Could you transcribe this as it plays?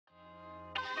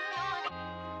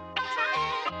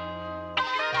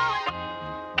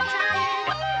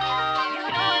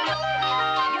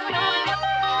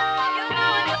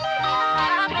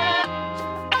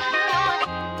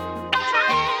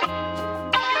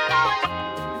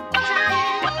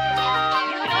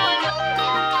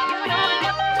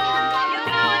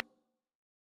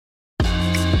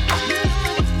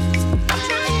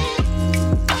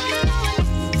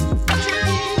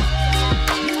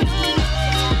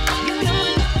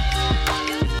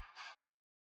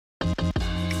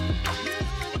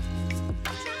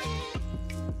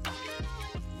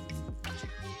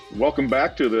Welcome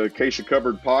back to the KSHSAA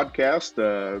Covered Podcast.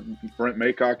 Brent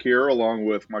Maycock here, along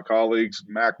with my colleagues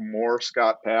Mac Moore,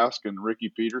 Scott Pask, and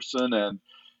Ricky Peterson. And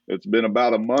it's been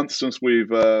about a month since we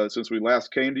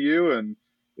last came to you, and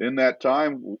in that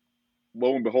time,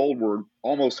 lo and behold, we're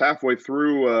almost halfway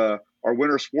through our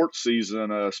winter sports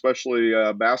season, especially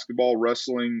basketball,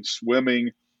 wrestling,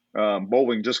 swimming,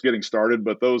 bowling, just getting started.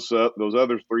 But those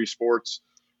other three sports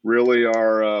really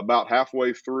are about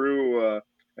halfway through.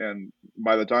 And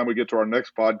by the time we get to our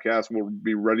next podcast, we'll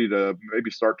be ready to maybe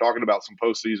start talking about some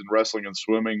postseason wrestling and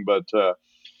swimming. But,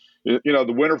 the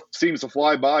winter seems to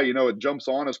fly by. It jumps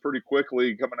on us pretty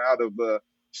quickly coming out of the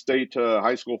state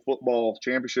high school football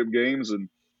championship games. And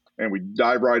we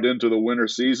dive right into the winter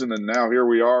season. And now here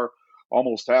we are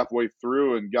almost halfway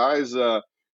through. And guys,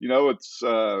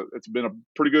 it's been a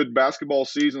pretty good basketball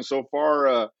season so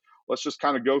far. Let's just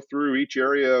kind of go through each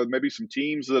area, maybe some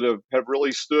teams that have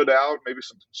really stood out, maybe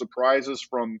some surprises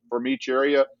from each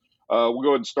area. We'll go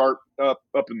ahead and start up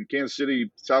in Kansas City,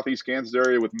 southeast Kansas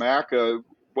area with Mac.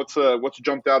 What's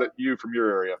jumped out at you from your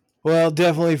area? Well,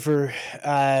 definitely for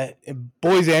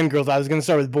boys and girls. I was going to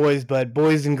start with boys, but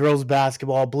boys and girls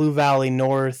basketball, Blue Valley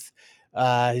North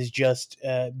has just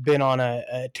been on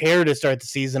a tear to start the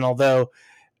season, although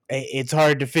it's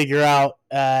hard to figure out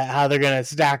how they're going to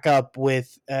stack up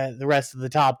with the rest of the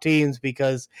top teams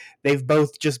because they've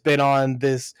both just been on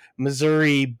this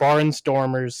Missouri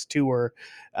Barnstormers tour.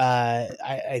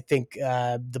 I think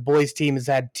the boys team has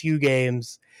had 2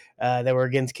 games that were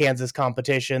against Kansas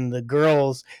competition. The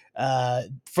girls'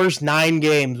 first 9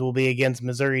 games will be against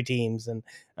Missouri teams, and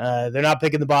they're not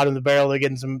picking the bottom of the barrel. They're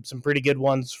getting some pretty good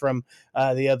ones from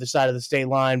the other side of the state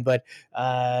line, but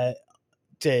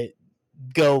to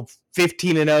go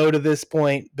 15-0 to this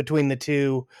point between the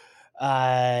two,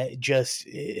 just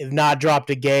have not dropped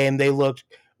a game. They looked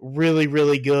really,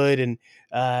 really good, and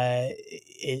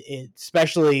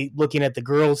especially looking at the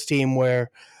girls team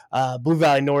where Blue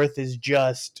Valley North is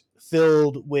just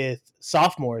filled with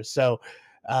sophomores. So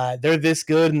they're this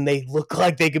good, and they look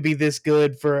like they could be this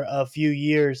good for a few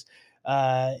years.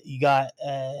 You got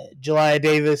Jelia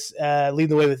Davis leading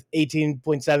the way with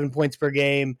 18.7 points per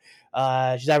game.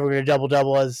 She's averaging a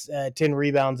double-double, has 10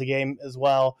 rebounds a game as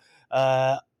well.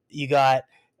 You got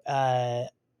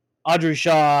Aubrey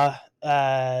Shaw,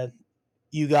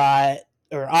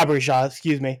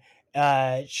 excuse me.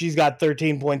 She's got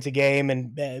 13 points a game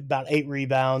and about 8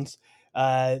 rebounds.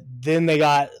 Then they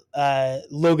got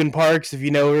Logan Parks, if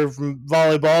you know her from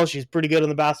volleyball. She's pretty good on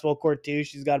the basketball court too.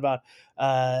 She's got about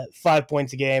 5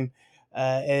 points a game.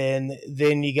 And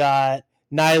then you got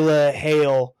Nyla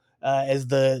Hale as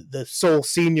the sole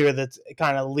senior that's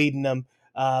kind of leading them.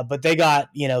 But they got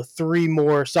 3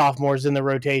 more sophomores in the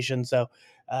rotation. So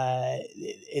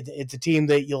it's a team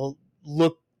that you'll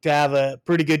look to have a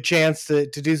pretty good chance to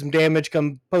do some damage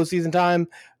come postseason time.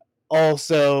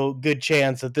 Also, good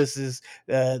chance that this is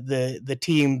the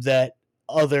team that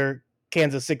other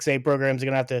Kansas 6A programs are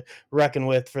going to have to reckon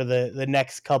with for the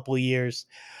next couple of years.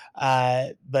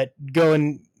 But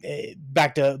going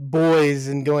back to boys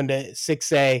and going to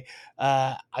 6A,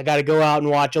 I got to go out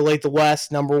and watch Olathe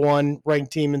West, number 1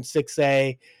 ranked team in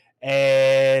 6A,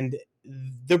 and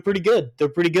they're pretty good.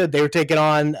 They were taking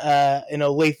on an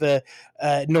Olathe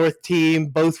North team.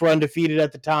 Both were undefeated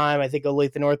at the time. I think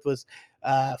Olathe North was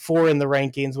 4 in the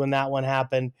rankings when that one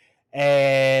happened,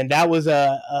 and that was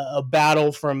a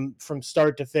battle from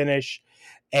start to finish.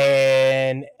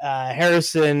 And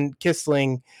Harrison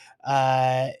Kissling,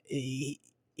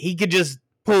 he could just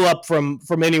pull up from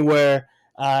anywhere.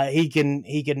 He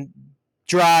can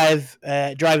drive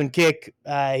and kick.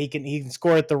 He can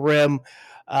score at the rim.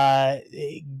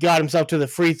 Got himself to the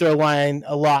free throw line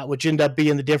a lot, which ended up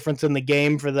being the difference in the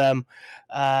game for them.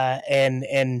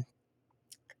 And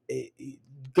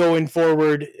going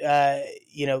forward,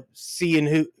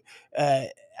 seeing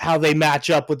how they match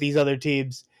up with these other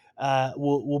teams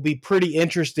will be pretty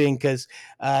interesting because,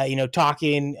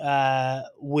 talking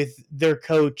with their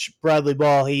coach, Bradley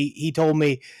Ball, he told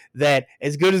me that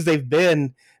as good as they've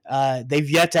been, they've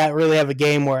yet to really have a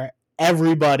game where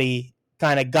everybody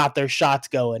kind of got their shots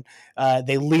going.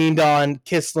 They leaned on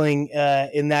Kissling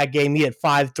in that game. He had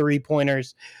 5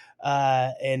 3-pointers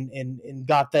and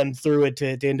got them through it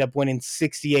to end up winning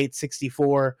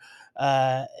 68-64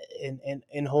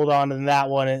 and hold on to that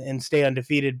one and stay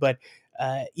undefeated. But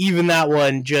even that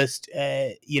one just,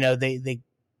 they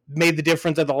made the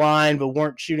difference at the line, but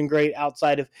weren't shooting great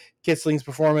outside of Kissling's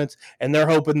performance. And they're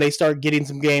hoping they start getting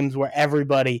some games where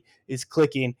everybody is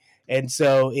clicking. And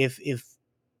so if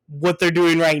what they're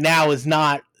doing right now is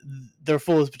not their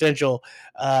fullest potential,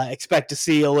 expect to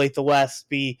see Olathe West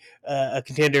be a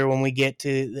contender when we get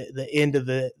to the end of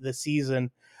the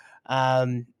season.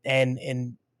 And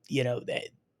you know,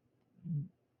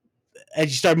 as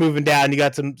you start moving down, you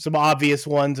got some obvious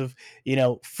ones of, you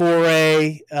know,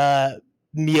 4A,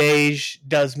 Miege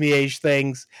does Miege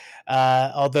things,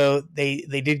 although they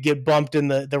did get bumped in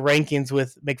the rankings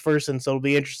with McPherson, so it'll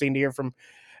be interesting to hear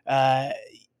uh,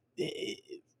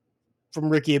 from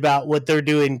Ricky about what they're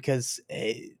doing, because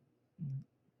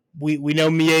we know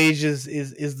Miege is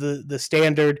the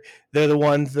standard. They're the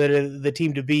ones that are the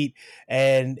team to beat,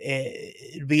 and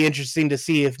it'd be interesting to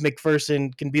see if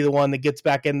McPherson can be the one that gets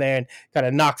back in there and kind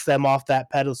of knocks them off that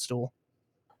pedestal.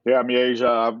 Yeah, Miege,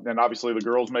 and obviously the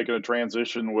girls making a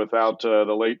transition without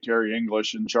the late Terry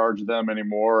English in charge of them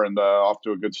anymore, and off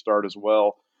to a good start as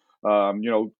well.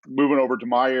 You know, moving over to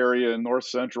my area in north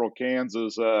central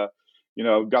Kansas, you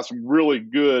know, got some really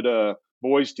good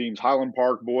boys teams. Highland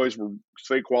Park boys were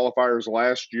state qualifiers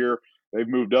last year. They've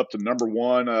moved up to number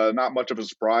one. Not much of a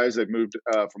surprise. They've moved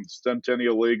from the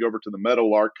Centennial League over to the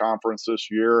Meadowlark Conference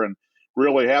this year, and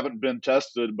really haven't been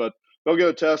tested, but they'll get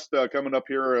a test coming up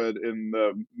here in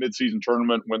the midseason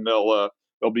tournament when they'll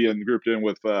be grouped in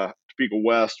with Topeka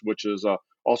West, which is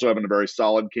also having a very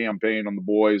solid campaign on the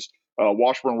boys.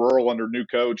 Washburn Rural under new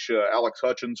coach Alex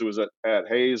Hutchins, who was at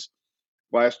Hayes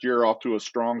last year, off to a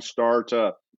strong start,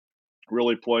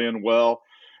 really playing well.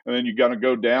 And then you got to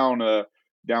go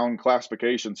down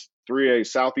classifications. 3A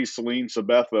Southeast Saline,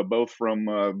 Sabetha, both from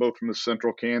the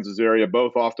Central Kansas area,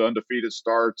 both off to undefeated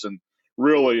starts and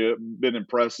really been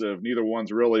impressive. Neither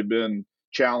one's really been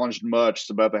challenged much.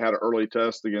 Sabetha had an early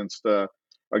test against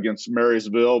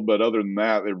Marysville, but other than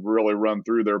that, they've really run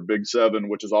through their Big Seven,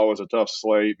 which is always a tough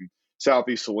slate. And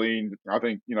Southeast Saline, I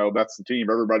think, you know, that's the team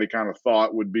everybody kind of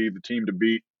thought would be the team to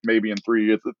beat maybe in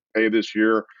 3A this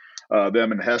year.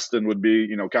 Them and Heston would be,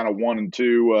 you know, kind of 1 and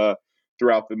 2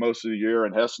 throughout the most of the year,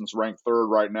 and Heston's ranked third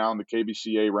right now in the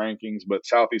KBCA rankings, but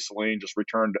Southeast Saline just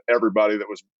returned everybody that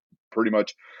was pretty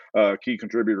much a key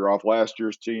contributor off last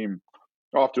year's team,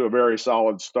 off to a very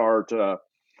solid start.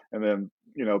 And then,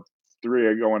 you know,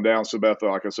 3A going down, Sabetha,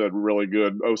 like I said, really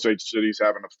good. Osage City's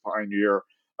having a fine year.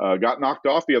 Got knocked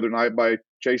off the other night by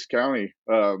Chase County.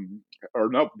 Or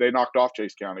no, they knocked off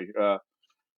Chase County.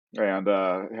 And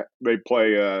they'll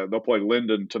play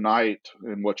Linden tonight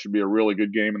in what should be a really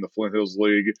good game in the Flint Hills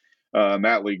League. And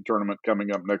that league tournament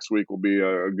coming up next week will be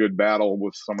a good battle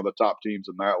with some of the top teams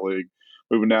in that league.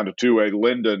 Moving down to 2A,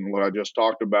 Linden, what I just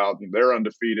talked about, they're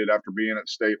undefeated after being at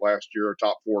state last year, a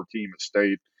top 4 team at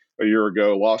state a year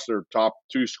ago. Lost their top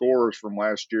 2 scorers from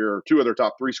last year, or 2 of their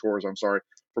top 3 scorers,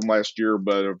 from last year,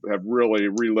 but have really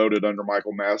reloaded under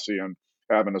Michael Massey and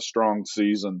having a strong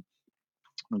season.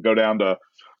 Go down to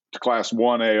Class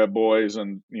 1A boys,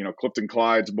 and you know, Clifton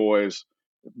Clyde's boys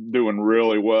doing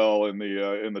really well in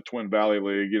the Twin Valley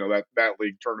League. You know, that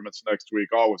league tournament's next week.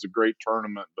 Always a great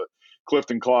tournament, but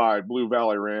Clifton Clyde, Blue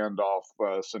Valley Randolph,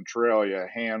 Centralia,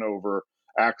 Hanover,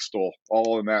 Axtell,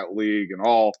 all in that league, and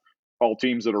all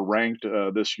teams that are ranked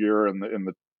this year in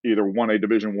the either 1A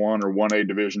Division 1 or 1A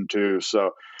Division 2.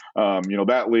 So, you know,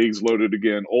 that league's loaded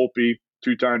again. Olpe,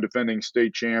 2-time defending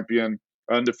state champion,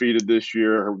 undefeated this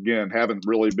year. Again, haven't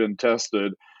really been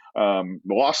tested.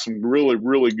 Lost some really,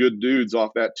 really good dudes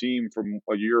off that team from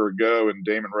a year ago, and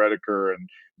Damon Rediker and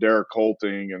Derek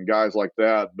Holting and guys like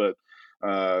that. But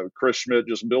Chris Schmidt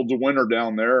just builds a winner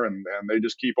down there, and they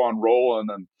just keep on rolling.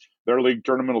 And their league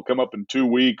tournament will come up in 2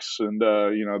 weeks, and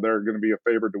you know, they're going to be a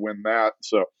favorite to win that.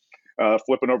 So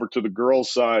flipping over to the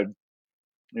girls' side,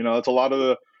 you know, it's a lot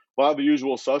of the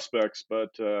usual suspects, but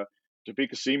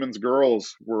Topeka Siemens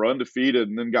girls were undefeated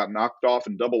and then got knocked off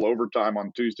in double overtime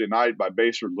on Tuesday night by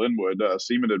Basehor Linwood.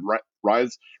 Seaman had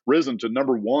risen to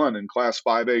number 1 in Class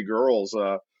 5A girls,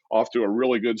 off to a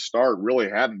really good start. Really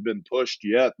hadn't been pushed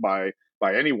yet by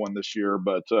anyone this year,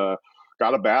 but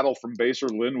got a battle from Basehor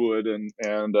Linwood, and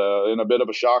in a bit of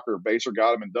a shocker, Basehor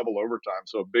got them in double overtime.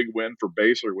 So a big win for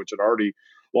Basehor, which had already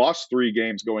lost 3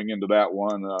 games going into that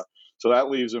one. So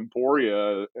that leaves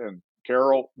Emporia and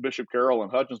Bishop Carroll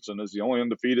and Hutchinson is the only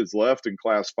undefeateds left in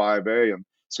Class 5A. And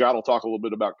Scott will talk a little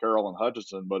bit about Carroll and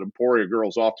Hutchinson, but Emporia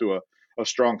girls off to a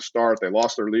strong start. They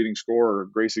lost their leading scorer,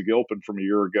 Gracie Gilpin, from a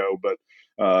year ago, but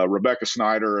Rebecca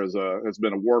Snyder has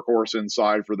been a workhorse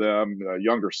inside for them, a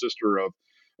younger sister of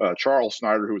Charles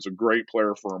Snyder, who was a great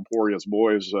player for Emporia's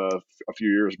boys a few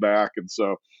years back. And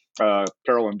so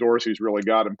Carolyn Dorsey's really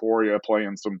got Emporia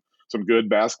playing some good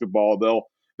basketball.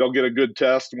 They'll get a good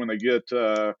test when they get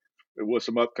with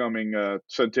some upcoming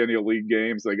Centennial League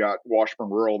games. They got Washburn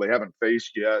Rural they haven't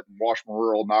faced yet. And Washburn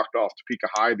Rural knocked off Topeka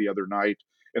High the other night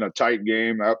in a tight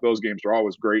game. Those games are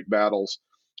always great battles.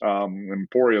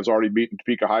 Emporia's already beaten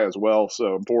Topeka High as well,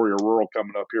 so Emporia Rural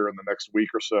coming up here in the next week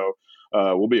or so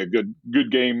will be a good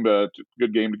game to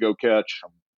go catch.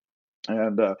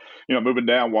 And moving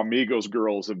down, Wamegos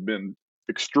girls have been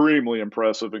extremely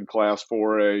impressive in Class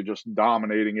 4A, just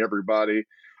dominating everybody.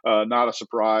 Not a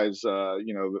surprise. A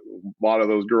lot of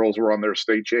those girls were on their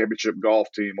state championship golf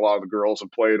team. A lot of the girls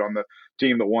have played on the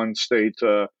team that won state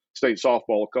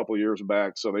softball a couple of years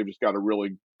back. So they've just got a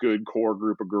really good core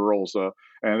group of girls,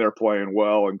 and they're playing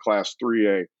well in Class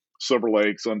 3A. Silver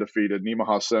Lake's undefeated.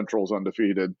 Nemaha Central's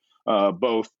undefeated.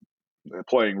 Both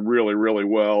playing really, really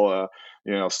well.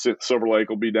 Silver Lake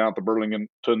will be down at the Burlington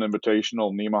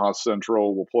Invitational. Nemaha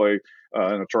Central will play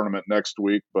in a tournament next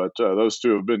week. But those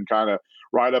two have been kind of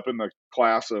right up in the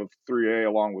class of 3A,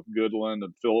 along with Goodland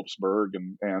and Phillipsburg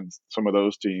and some of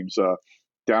those teams.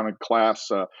 Down in class,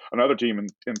 another team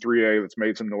in 3A that's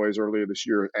made some noise earlier this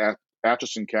year,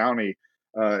 Atchison County,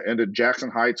 ended Jackson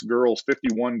Heights girls'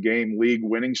 51-game league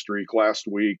winning streak last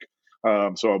week.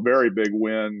 So a very big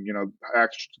win.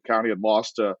 Atchison County had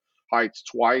lost to Heights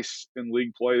twice in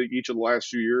league play each of the last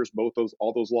few years.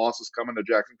 All those losses coming to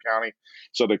Jackson County.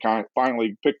 So they kind of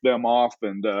finally picked them off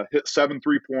and hit 7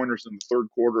 3-pointers in the third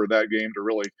quarter of that game to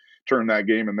really turn that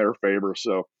game in their favor.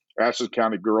 So Atchison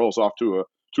County girls off to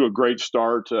a great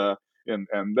start,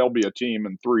 and they'll be a team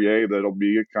in 3A that'll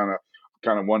be kind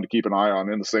of one to keep an eye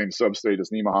on in the same sub-state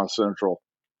as Nemaha Central.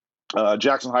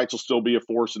 Jackson Heights will still be a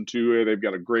force in 2A. They've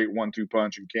got a great 1-2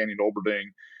 punch in Canyon Olberding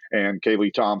and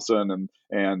Kaylee Thompson,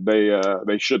 and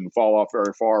they shouldn't fall off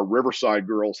very far. Riverside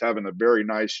girls having a very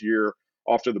nice year,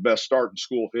 off to the best start in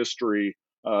school history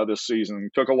this season.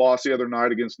 Took a loss the other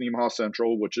night against Nemaha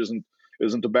Central, which isn't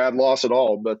a bad loss at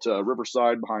all. But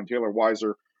Riverside behind Taylor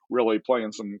Weiser really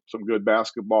playing some good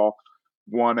basketball.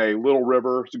 Won a Little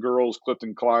River girls,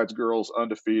 Clifton Clyde's girls,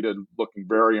 undefeated, looking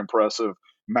very impressive.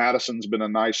 Madison's been a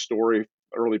nice story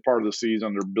early part of the season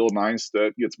under Bill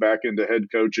Neinstedt, gets back into head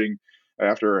coaching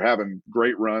after having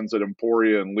great runs at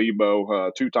Emporia and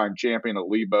Lebo, two-time champion at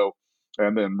Lebo,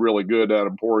 and then really good at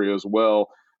Emporia as well.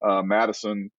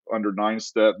 Madison under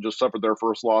Neinstedt just suffered their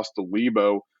first loss to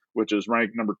Lebo, which is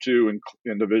ranked number 2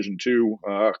 in Division 2,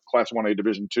 Class 1A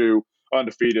Division 2,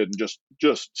 undefeated and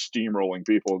just steamrolling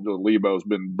people. Lebo's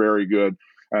been very good.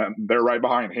 They're right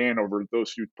behind Hanover.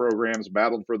 Those two programs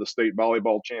battled for the state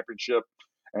volleyball championship,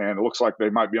 and it looks like they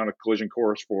might be on a collision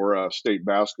course for state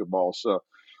basketball. So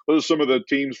those are some of the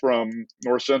teams from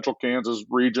North Central Kansas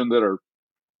region that are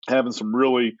having some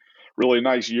really, really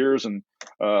nice years. And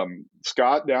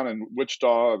Scott, down in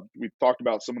Wichita, we talked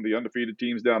about some of the undefeated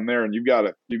teams down there, and you've got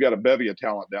a bevy of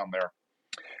talent down there.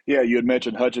 Yeah, you had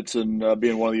mentioned Hutchinson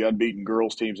being one of the unbeaten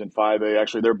girls teams in 5A.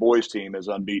 Actually, their boys team is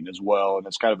unbeaten as well, and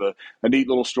it's kind of a neat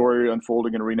little story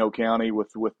unfolding in Reno County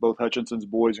with both Hutchinson's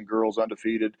boys and girls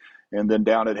undefeated, and then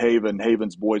down at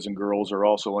Haven's boys and girls are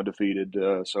also undefeated.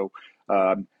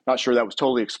 Not sure that was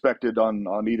totally expected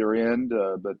on either end,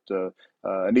 but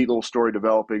a neat little story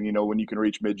developing. When you can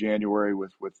reach mid-January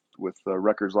with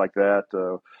records like that.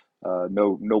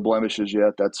 No blemishes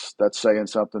yet. That's saying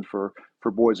something for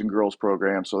boys and girls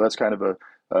programs. So that's kind of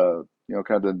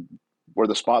where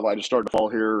the spotlight is starting to fall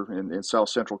here in South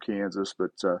Central Kansas.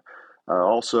 But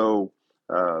also,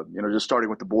 just starting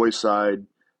with the boys side,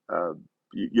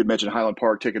 you mentioned Highland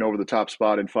Park taking over the top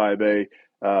spot in 5A.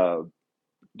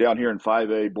 Down here in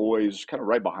 5A, boys kind of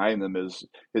right behind them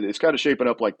it's kind of shaping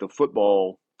up like the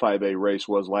football 5A race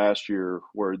was last year,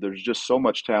 where there's just so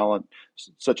much talent,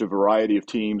 such a variety of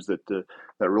teams that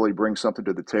really bring something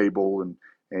to the table.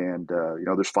 And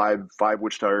there's five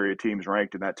Wichita area teams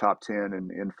ranked in that top 10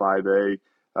 in 5A.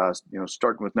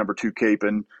 Starting with number 2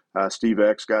 Capon, Steve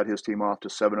X got his team off to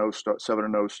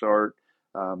 7-0 start.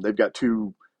 They've got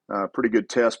 2 pretty good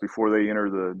tests before they enter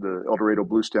the El Dorado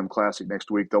Blue Stem Classic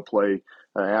next week. They'll play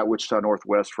at Wichita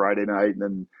Northwest Friday night,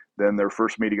 and then their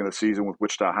first meeting of the season with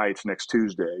Wichita Heights next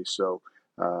Tuesday. So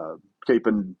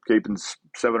Capon's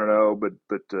 7-0,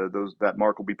 but that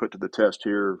mark will be put to the test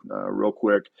here real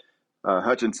quick.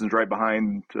 Hutchinson's right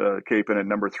behind Capon at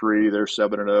number 3. They're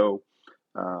 7-0.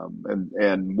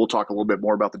 And we'll talk a little bit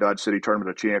more about the Dodge City Tournament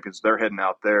of Champions. They're heading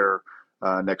out there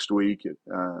next week.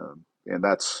 And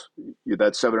that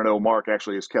 7-0 mark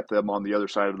actually has kept them on the other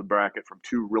side of the bracket from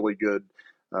 2 really good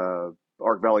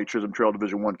Ark Valley Chisholm Trail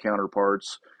Division I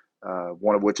counterparts,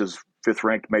 one of which is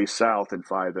 5th-ranked May South in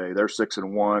 5A. They're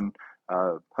 6-1.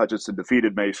 Hutchinson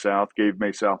defeated May South, gave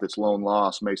May South its lone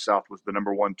loss. May South was the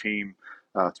number 1 team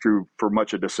for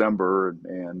much of December,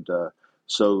 and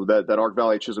So that Ark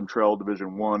Valley Chisholm Trail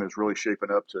Division I is really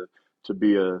shaping up to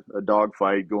be a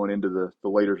dogfight going into the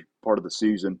later part of the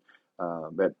season.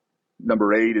 At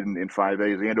number 8 in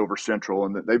 5A is Andover Central,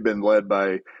 and they've been led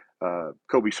by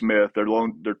Kobe Smith. Their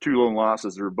 2 lone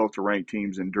losses are both to ranked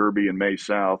teams in Derby and May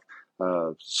South.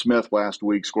 Smith last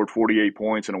week scored 48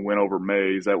 points in a win over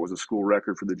Mays. That was a school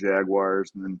record for the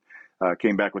Jaguars, and then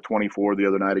came back with 24 the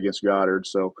other night against Goddard.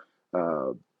 So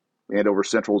Andover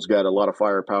Central's got a lot of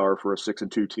firepower for a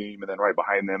 6-2 team, and then right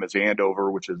behind them is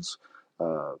Andover, which is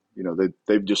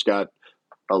they've just got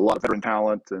a lot of veteran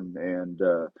talent and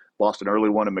lost an early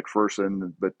one in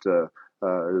McPherson, but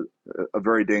a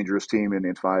very dangerous team in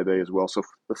 5A as well. So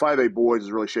the 5A boys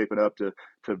is really shaping up to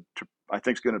I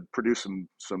think is going to produce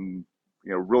some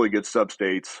really good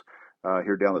sub-states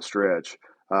here down the stretch.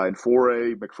 In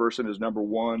 4A, McPherson is number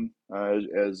 1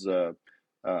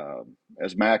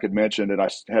 as Mac had mentioned, and I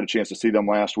had a chance to see them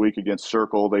last week against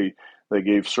Circle. They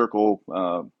gave Circle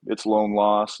its lone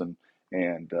loss, and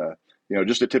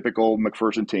just a typical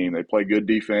McPherson team. They play good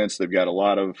defense. They've got a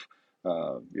lot of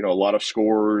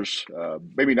scorers.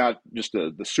 Maybe not just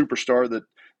the superstar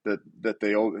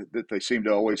that they seem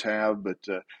to always have, but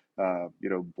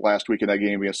last week in that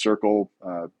game against Circle,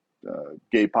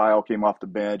 Gabe Pyle came off the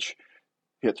bench,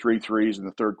 hit 3 threes in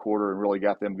the third quarter, and really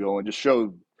got them going. Just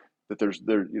showed that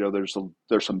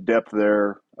there's some depth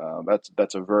there.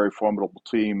 That's a very formidable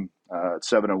team. At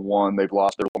 7-1, they've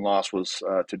lost. Their one loss was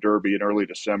to Derby in early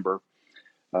December.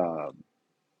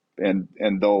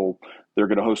 And though they're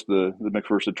going to host the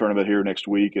McPherson tournament here next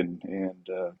week, and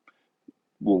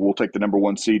we'll take the number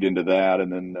 1 seed into that,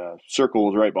 and then Circle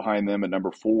is right behind them at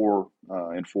number 4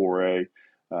 in 4A.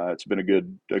 It's been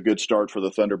a good start for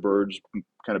the Thunderbirds,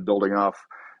 kind of building off.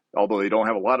 Although they don't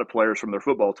have a lot of players from their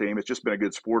football team, it's just been a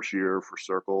good sports year for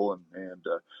Circle, and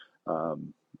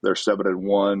they're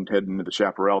 7-1 heading into the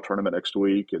Chaparral tournament next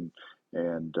week, and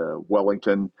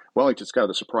Wellington's kind of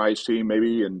the surprise team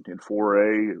maybe in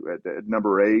 4A at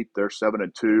number 8. They're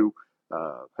 7-2.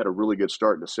 Had a really good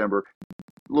start in December.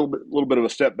 A little bit of a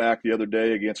step back the other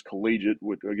day against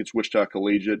Wichita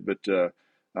Collegiate, but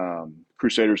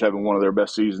Crusaders having one of their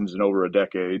best seasons in over a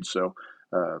decade. So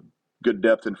good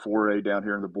depth in 4A down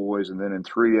here in the boys, and then in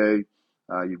 3A,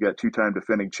 you've got 2-time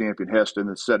defending champion Heston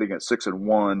that's sitting at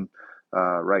 6-1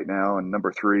 right now, and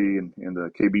number 3 in the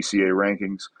KBCA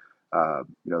rankings.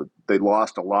 They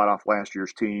lost a lot off last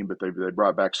year's team, but they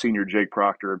brought back senior Jake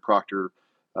Proctor, and Proctor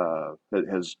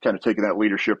has kind of taken that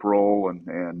leadership role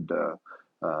and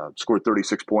scored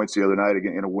 36 points the other night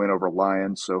in a win over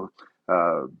Lions. So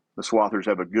the Swathers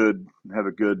have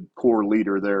a good core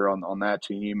leader there on that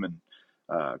team. And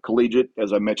Collegiate,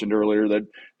 as I mentioned earlier,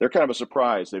 they're kind of a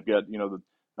surprise. They've got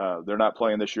they're not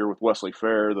playing this year with Wesley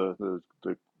Fair, the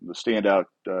standout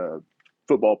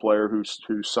football player who's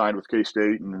signed with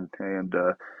K-State and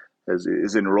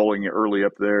is enrolling early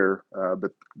up there.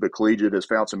 But Collegiate has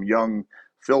found some young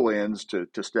fill-ins to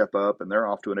step up, and they're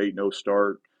off to an 8-0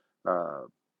 start.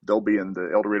 They'll be in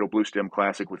the El Dorado Blue Stem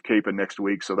Classic with Capon next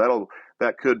week, so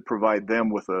that could provide them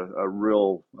with a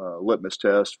real litmus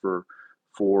test for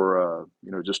where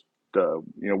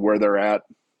they're at.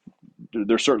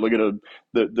 They're certainly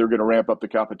they're going to ramp up the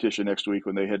competition next week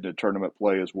when they head into tournament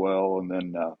play as well. And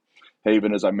then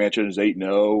Haven, as I mentioned, is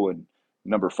 8-0 and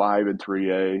number 5 in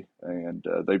 3A, and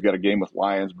they've got a game with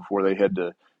Lions before they head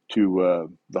to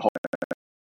the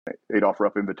Adolph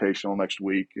Rupp Invitational next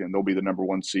week, and they'll be the number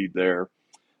 1 seed there.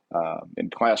 In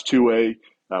Class 2A,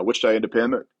 Wichita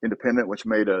Independent, which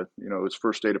made its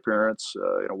first state appearance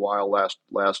in a while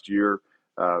last year,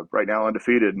 right now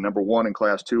undefeated, number 1 in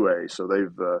Class 2A. So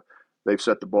they've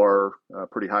set the bar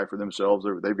pretty high for themselves.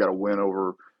 They've got a win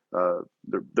over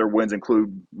their wins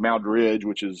include Mount Ridge,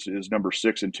 which is number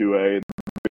 6 in 2A.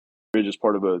 Ridge is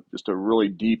part of just a really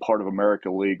deep Heart of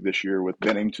America league this year with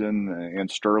Bennington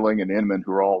and Sterling and Inman,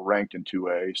 who are all ranked in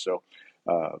 2A. So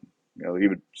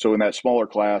even so in that smaller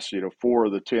class, 4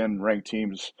 of the 10 ranked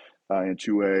teams in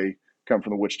 2A come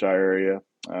from the Wichita area.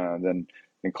 Then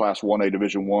in Class 1A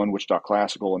Division I, Wichita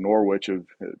Classical and Norwich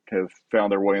have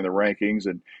found their way in the rankings,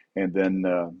 and then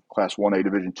Class 1A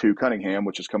Division II Cunningham,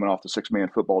 which is coming off the 6-man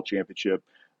football championship,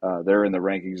 they're in the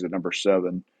rankings at number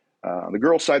 7. The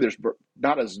girls' side, there's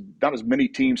not as many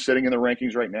teams sitting in the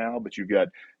rankings right now, but you got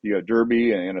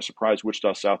Derby and a surprise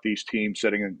Wichita Southeast team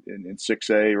sitting in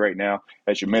 6A right now.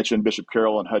 As you mentioned, Bishop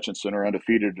Carroll and Hutchinson are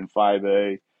undefeated in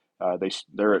 5A.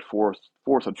 They're at fourth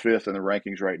and fifth in the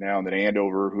rankings right now, and then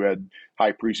Andover, who had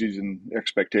high preseason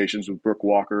expectations with Brooke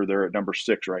Walker, they're at number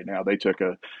 6 right now. They took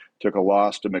a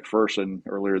loss to McPherson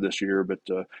earlier this year, but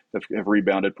have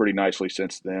rebounded pretty nicely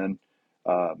since then.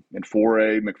 In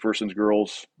 4A, McPherson's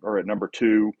girls are at number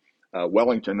 2.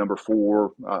 Wellington, number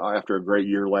 4, after a great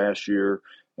year last year,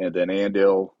 and then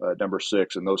Andale, number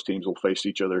 6, and those teams will face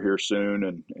each other here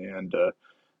soon, and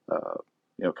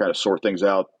kind of sort things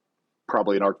out.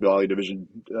 Probably in Ark Valley Division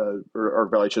or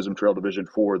Ark Valley Chisholm Trail Division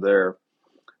 4 there.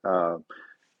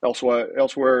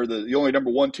 Elsewhere, the only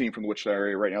number 1 team from the Wichita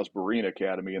area right now is Berean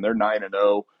Academy, and they're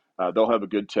 9-0. They'll have a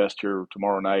good test here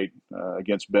tomorrow night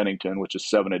against Bennington, which is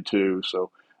 7-2.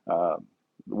 So the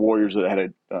Warriors that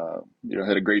had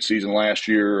a great season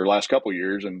last couple of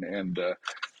years, and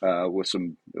with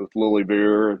Lily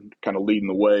Veer kind of leading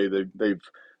the way, they've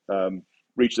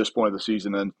reached this point of the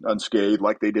season unscathed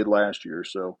like they did last year.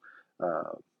 So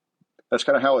that's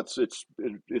kind of how it's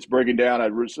breaking down.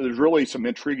 There's really some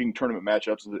intriguing tournament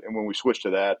matchups, and when we switch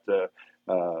to that, the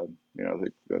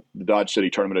Dodge City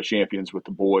Tournament of Champions with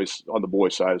the boys on the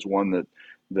boys' side is one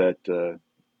that I'll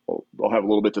have a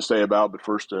little bit to say about. But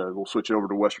first, we'll switch over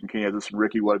to Western Kansas. And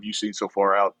Ricky, what have you seen so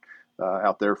far out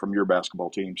there from your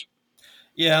basketball teams?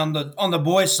 Yeah, on the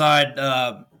boys' side,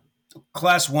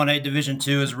 Class 1A Division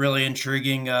II is really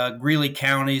intriguing. Greeley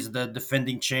County's the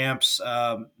defending champs.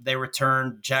 They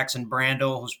returned Jackson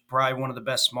Brandel, who's probably one of the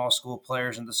best small school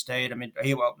players in the state. I mean,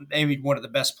 maybe one of the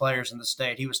best players in the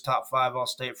state. He was top 5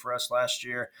 All-State for us last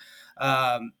year.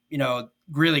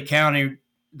 Greeley County,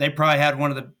 they probably had one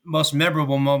of the most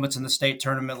memorable moments in the state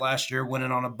tournament last year,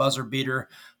 winning on a buzzer beater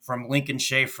from Lincoln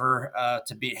Schaefer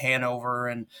to beat Hanover.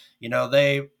 And,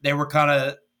 they were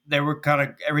kind of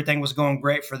everything was going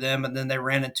great for them, and then they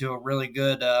ran into a really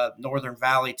good Northern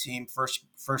Valley team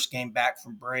first game back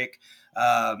from break,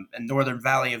 and Northern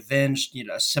Valley avenged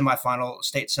a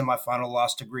state semifinal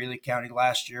loss to Greeley County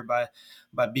last year by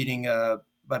beating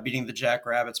the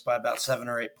Jackrabbits by about 7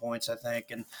 or 8 points, I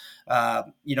think. And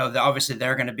obviously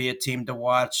they're going to be a team to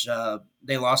watch.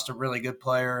 They lost a really good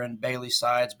player in Bailey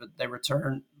Sides, but they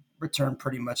returned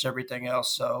pretty much everything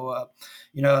else. So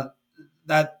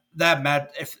that match,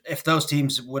 if those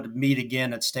teams would meet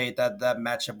again at state, that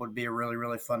matchup would be a really,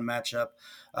 really fun matchup.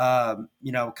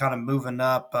 Kind of moving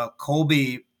up,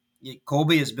 Colby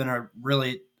has been a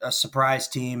surprise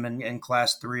team in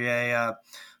Class 3A.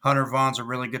 Hunter Vaughn's a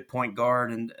really good point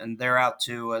guard, and they're out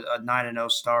to a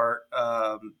 9-0 start.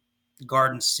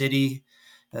 Garden City,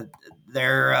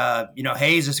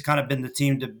 Hayes has kind of been the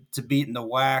team to beat in the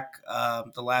WAC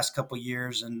the last couple of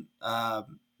years, and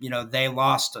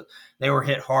they were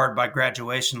hit hard by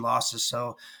graduation losses.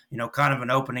 So, kind of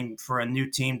an opening for a new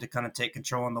team to kind of take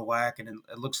control in the WAC. And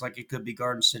it looks like it could be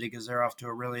Garden City because they're off to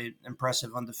a really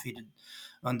impressive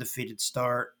undefeated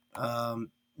start. Kind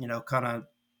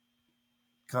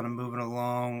of moving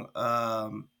along.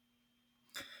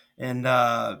 In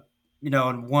 1A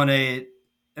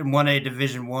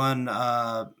Division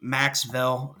I,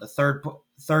 Maxville, the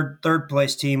third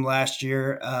place team last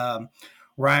year.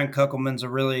 Ryan Kuckelman's a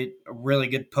really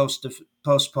good post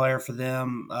player for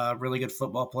them. Really good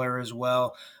football player as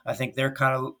well. I think they're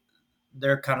kind of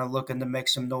looking to make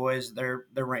some noise. They're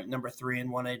ranked number 3 in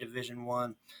 1A Division I,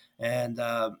 and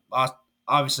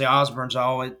obviously Osborne's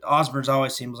always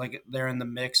seems like they're in the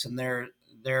mix, and they're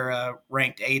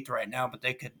ranked 8th right now. But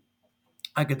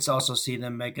I could also see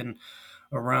them making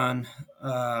a run.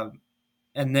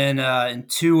 And then in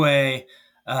 2A.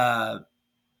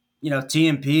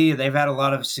 TMP, they've had a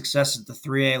lot of success at the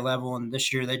 3A level, and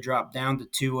this year they dropped down to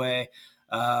 2A.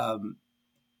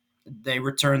 They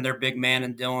returned their big man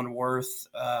in Dylan Worth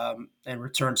and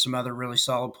returned some other really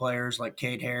solid players like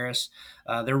Cade Harris.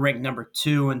 They're ranked number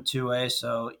 2 in 2A,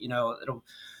 so it'll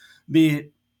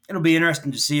be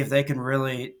interesting to see if they can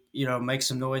really make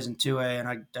some noise in 2A, and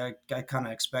I kind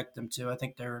of expect them to. I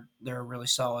think they're a really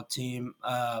solid team.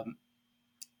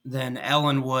 Then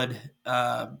Ellenwood.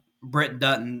 Britt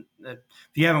Dutton, if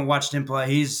you haven't watched him play,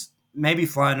 he's maybe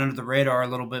flying under the radar a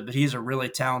little bit, but he's a really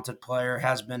talented player,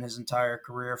 has been his entire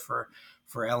career for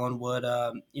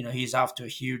Ellenwood. He's off to a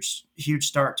huge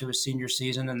start to his senior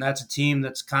season, and that's a team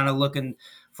that's kind of looking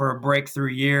for a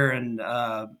breakthrough year. And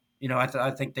I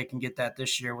think they can get that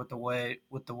this year with the way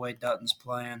Dutton's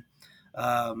playing.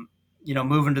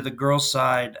 Moving to the girls'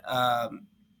 side,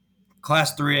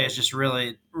 Class 3A is just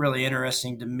really, really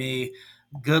interesting to me.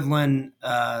 Goodland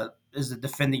is the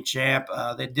defending champ.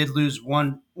 They did lose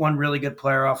one really good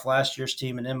player off last year's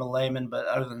team in Emma Lehman, but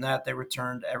other than that, they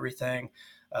returned everything.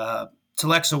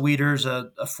 Telexa Weeder's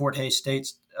a Fort Hays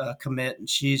State commit, and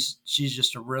she's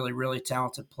just a really, really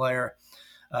talented player.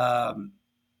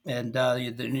 and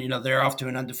they're off to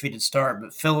an undefeated start.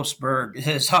 But Phillipsburg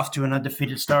is off to an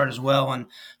undefeated start as well, and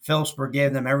Phillipsburg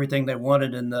gave them everything they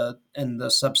wanted in the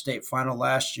sub-state final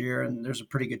last year, and there's a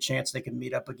pretty good chance they can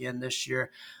meet up again this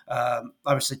year.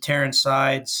 Obviously, Taryn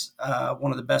Sides,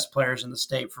 one of the best players in the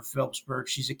state for Phillipsburg.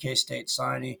 She's a K-State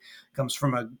signee, comes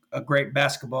from a great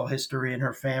basketball history in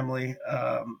her family,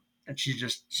 and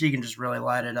she can just really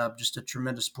light it up. Just a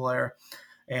tremendous player.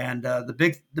 And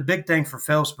the big thing for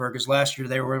Phillipsburg is last year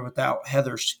they were without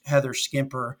Heather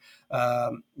Skimper,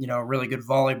 a really good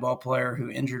volleyball player who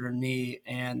injured her knee,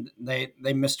 and they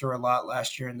missed her a lot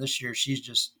last year. And this year she's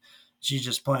just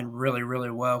playing really,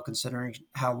 really well considering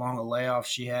how long a layoff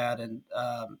she had, and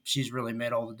she's really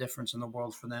made all the difference in the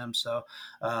world for them. So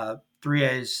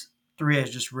 3A is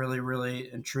just really,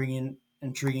 really intriguing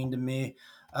to me.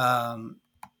 Kind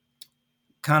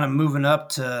of moving up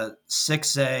to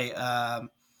 6A.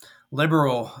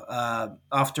 Liberal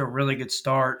off to a really good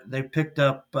start. They picked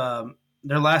up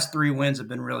their last 3 wins have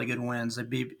been really good wins. They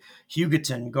beat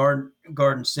Hugoton,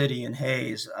 Garden City, and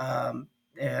Hayes,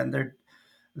 and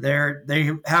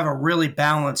they have a really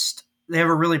balanced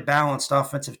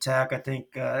offensive attack. I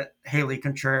think Haley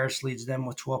Contreras leads them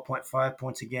with 12.5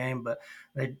 points a game, but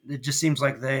it just seems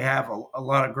like they have a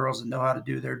lot of girls that know how to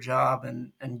do their job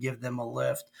and give them a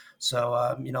lift.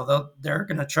 So they're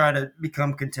going to try to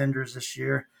become contenders this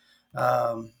year.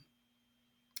 Then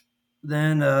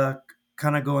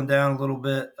kind of going down a little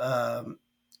bit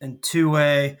in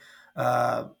 2A,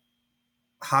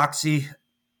 Hoxie,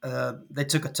 they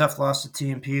took a tough loss to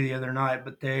TMP the other night,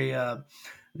 but they're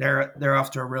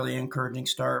off to a really encouraging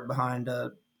start behind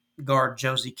guard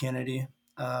Josie Kennedy,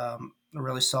 a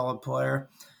really solid player.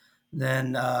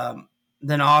 Then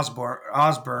Osborne.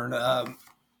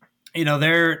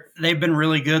 They've been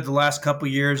really good the last couple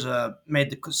of years. Made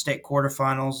the state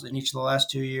quarterfinals in each of the last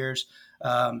 2 years.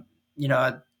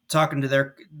 Talking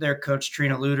to their coach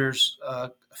Trina Luters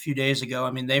a few days ago,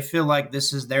 I mean, they feel like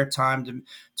this is their time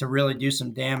to really do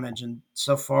some damage, and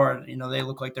so far, they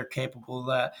look like they're capable of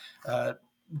that.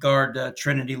 Guard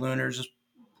Trinity Luters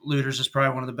is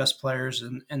probably one of the best players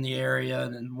in the area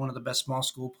and one of the best small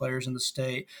school players in the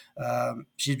state.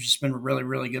 She's just been a really,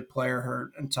 really good player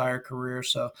her entire career.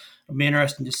 So it'll be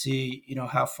interesting to see,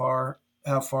 how far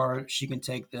she can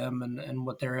take them and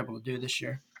what they're able to do this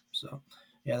year. So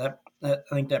yeah, that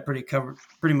I think that pretty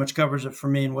much covers it for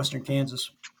me in Western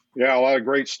Kansas. Yeah, a lot of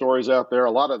great stories out there.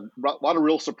 A lot of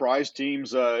real surprise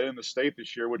teams in the state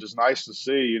this year, which is nice to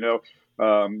see.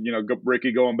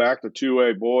 Ricky, going back to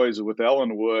 2A boys with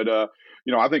Ellenwood. I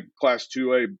think Class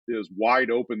 2A is wide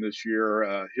open this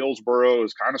year. Hillsboro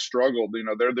has kind of struggled.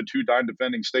 They're the 2-time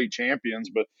defending state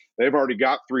champions, but they've already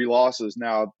got 3 losses.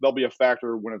 Now they'll be a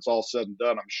factor when it's all said and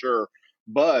done, I'm sure.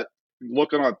 But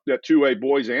looking at 2A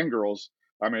boys and girls,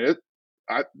 I mean,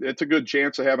 it's a good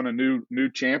chance of having a new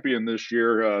champion this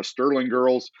year. Sterling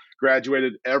girls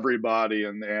graduated everybody,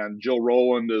 and Jill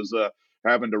Rowland is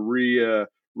having to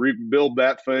rebuild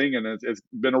that thing, and it's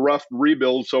been a rough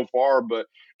rebuild so far, but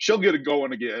she'll get it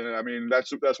going again. I mean,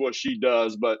 that's what she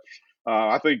does. But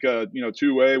I think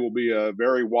 2A will be a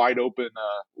very wide open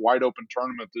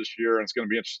tournament this year, and it's going to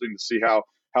be interesting to see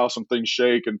how some things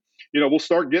shake, and we'll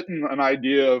start getting an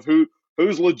idea of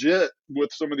who's legit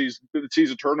with some of these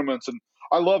mid-season tournaments. And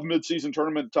I love mid-season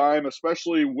tournament time,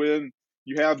 especially when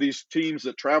you have these teams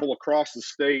that travel across the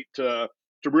state to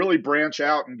really branch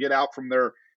out and get out from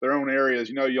their own areas.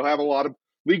 You'll have a lot of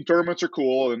league tournaments are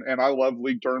cool, and I love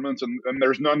league tournaments, and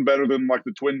there's none better than like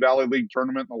the Twin Valley League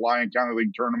tournament and the Lyon County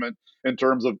League tournament in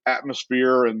terms of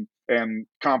atmosphere and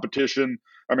competition.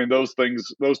 I mean, those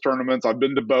tournaments, I've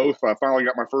been to both. I finally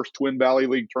got my first Twin Valley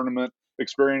League tournament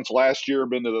experience last year.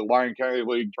 Been to the Lyon County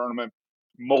League tournament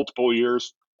multiple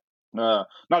years. Not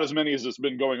as many as it's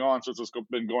been going on, since it's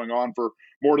been going on for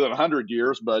more than 100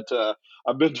 years, but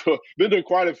I've been to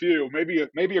quite a few,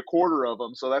 maybe a quarter of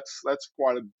them. So that's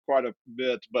quite a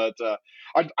bit. But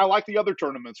I like the other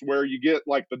tournaments where you get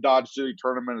like the Dodge City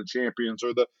Tournament of Champions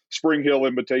or the Spring Hill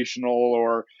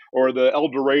Invitational or the El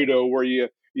Dorado, where you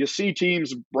see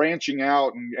teams branching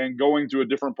out and going to a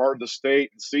different part of the state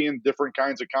and seeing different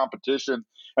kinds of competition,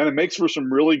 and it makes for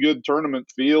some really good tournament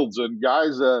fields. And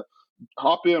guys,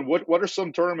 hop in. What are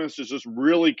some tournaments that just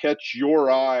really catch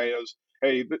your eye as,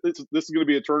 hey, this is going to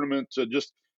be a tournament to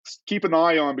just keep an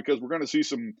eye on, because we're going to see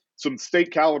some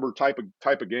state caliber type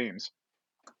of games.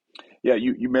 Yeah,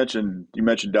 you mentioned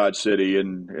Dodge City,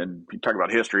 and you talk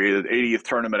about history. The 80th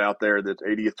tournament out there, the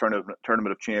 80th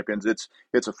tournament of champions. It's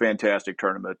a fantastic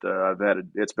tournament.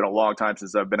 It's been a long time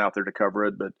since I've been out there to cover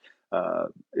it, but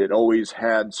it always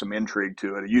had some intrigue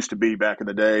to it. It used to be back in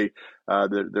the day,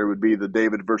 there would be the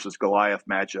David versus Goliath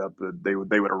matchup. They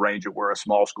would arrange it where a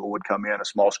small school would come in, a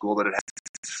small school that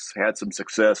had some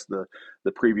success the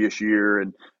previous year,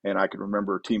 and I can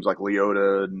remember teams like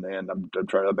Leota and I'm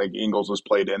trying to think Ingles was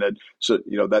played in it. So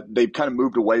that they've kind of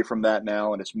moved away from that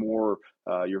now, and it's more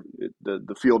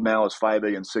the field now is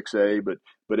 5A and 6A,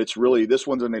 but it's really, this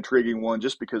one's an intriguing one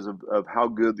just because of how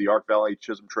good the Ark Valley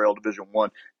Chisholm Trail Division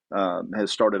I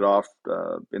has started off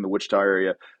in the Wichita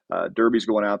area. Derby's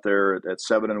going out there at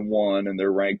 7-1, and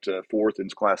they're ranked fourth in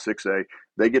Class 6A.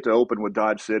 They get to open with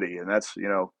Dodge City, and that's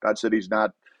Dodge City's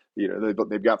not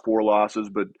they've got 4 losses,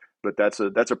 but that's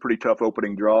a pretty tough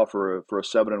opening draw for a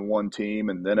 7-1 team.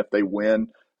 And then if they win,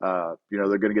 they're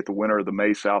going to get the winner of the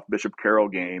May South Bishop Carroll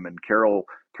game, and Carroll's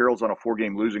on a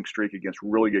 4-game losing streak against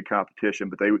really good competition,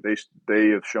 but they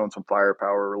have shown some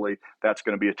firepower early. That's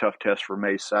going to be a tough test for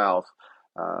May South.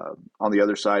 On the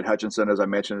other side, Hutchinson, as I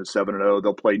mentioned, is 7-0.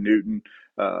 They'll play Newton.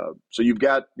 So you've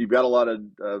got a lot of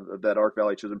that Ark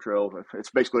Valley Chisholm Trail. It's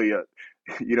basically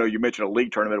you mentioned a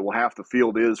league tournament. Well, half the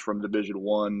field is from Division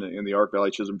I in the Ark Valley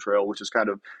Chisholm Trail, which is kind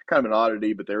of an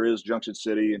oddity. But there is Junction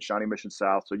City and Shawnee Mission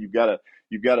South, so you've got a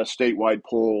statewide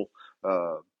pull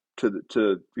to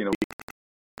the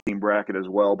team bracket as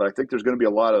well. But I think there's going to be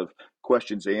a lot of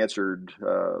questions answered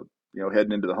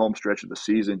heading into the home stretch of the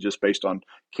season, just based on,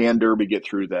 can Derby get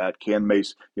through that? Can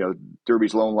Mace,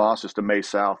 Derby's lone loss is to May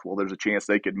South. Well, there's a chance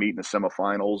they could meet in the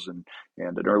semifinals and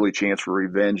an early chance for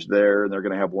revenge there. And they're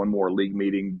going to have one more league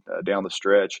meeting down the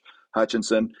stretch.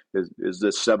 Hutchinson, is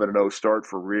this 7-0 start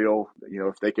for real?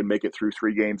 If they can make it through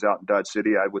 3 games out in Dodge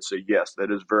City, I would say yes,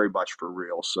 that is very much for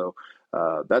real. So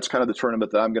that's kind of the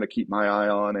tournament that I'm going to keep my eye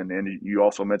on. And you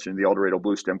also mentioned the El Dorado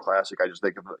Blue Stem Classic. I just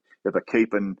think if a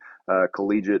Capon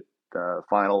collegiate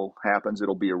final happens,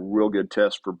 it'll be a real good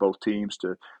test for both teams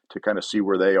to kind of see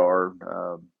where they are.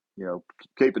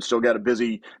 Capon's still got a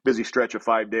busy stretch of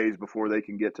 5 days before they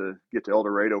can get to El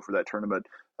Dorado for that tournament.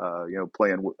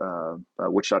 Playing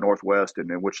Wichita Northwest and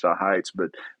then Wichita Heights,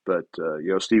 but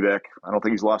Steve Eck, I don't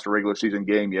think he's lost a regular season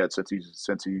game yet since he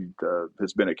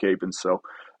has been at Capon. So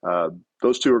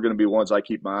those two are going to be ones I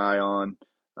keep my eye on.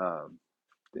 I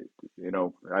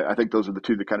think those are the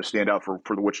two that kind of stand out for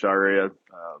the Wichita area.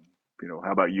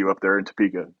 How about you up there in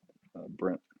Topeka,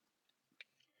 Brent?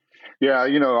 Yeah,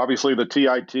 obviously the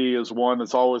TIT is one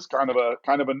that's always kind of a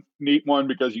neat one,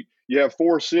 because you have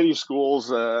 4 city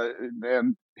schools,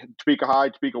 and Topeka High,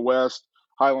 Topeka West,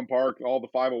 Highland Park, all the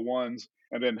 501s,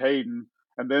 and then Hayden,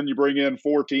 and then you bring in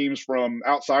 4 teams from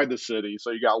outside the city. So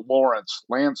you got Lawrence,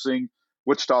 Lansing,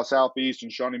 Wichita Southeast,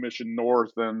 and Shawnee Mission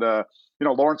North, and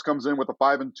Lawrence comes in with a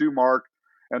 5-2 mark,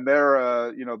 and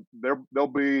they'll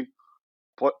be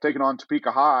taking on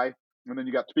Topeka High. And then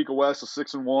you got Topeka West,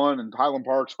 6-1, and Highland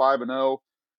Park's 5-0,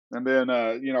 and then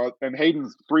and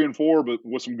Hayden's 3-4, but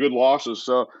with some good losses.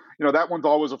 So that one's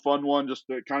always a fun one, just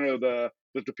kind of the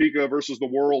Topeka versus the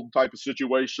world type of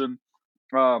situation.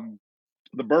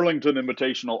 The Burlington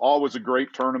Invitational, always a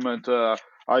great tournament.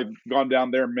 I've gone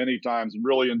down there many times and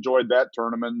really enjoyed that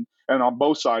tournament. And on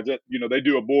both sides, they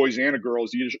do a boys and a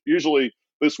girls. Usually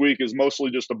this week is mostly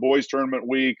just a boys tournament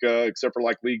week, except for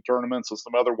like league tournaments and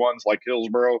some other ones like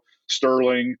Hillsboro,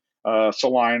 Sterling,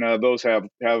 Salina. Those have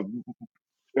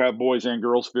boys and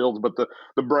girls fields. But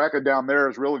the bracket down there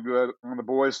is really good. On the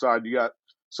boys side, you got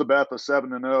Sabetha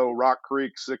 7-0, Rock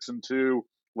Creek 6-2,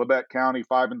 Labette County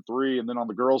 5-3, and then on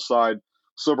the girls side,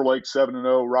 Silver Lake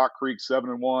 7-0, Rock Creek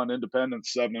 7-1,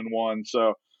 Independence 7-1.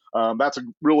 So that's a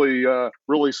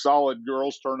really solid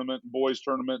girls tournament, boys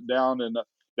tournament down in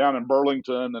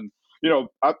Burlington. And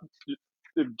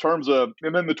in terms of,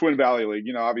 and then the Twin Valley League,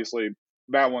 obviously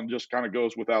that one just kind of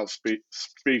goes without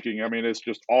speaking. I mean, it's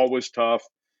just always tough.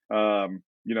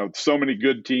 So many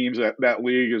good teams. That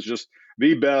league is just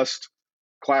the best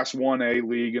Class 1A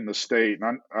league in the state,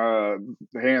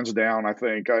 hands down. I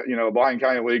think Lyon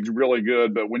County League's really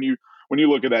good, but when you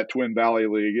look at that Twin Valley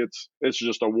League, it's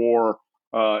just a war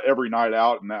every night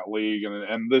out in that league,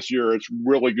 and this year it's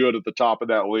really good at the top of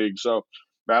that league. So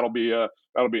that'll be an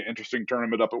interesting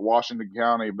tournament up at Washington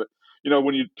County. But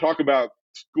when you talk about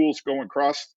schools going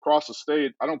across the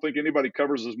state, I don't think anybody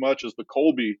covers as much as the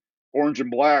Colby Orange and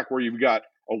Black, where you've got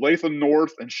Olathe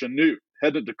North and Chanute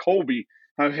headed to Colby.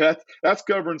 I mean, that's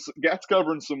covering some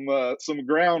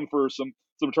ground for some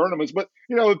tournaments. But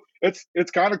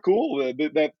it's kind of cool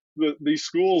that these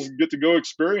schools get to go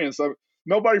experience.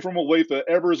 Nobody from Olathe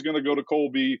ever is going to go to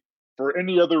Colby for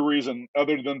any other reason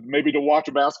other than maybe to watch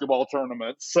a basketball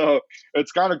tournament. So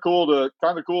it's kind of cool to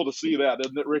see that,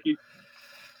 isn't it, Ricky?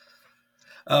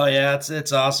 Oh yeah,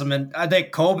 it's awesome, and I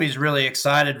think Colby's really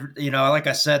excited. Like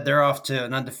I said, they're off to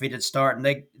an undefeated start, and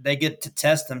they get to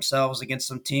test themselves against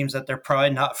some teams that they're probably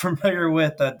not familiar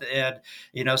with, and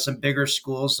some bigger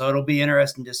schools. So it'll be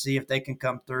interesting to see if they can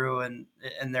come through and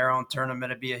in their own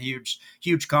tournament. It'd be a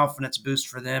huge confidence boost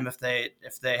for them if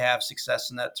they have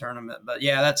success in that tournament. But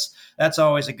yeah, that's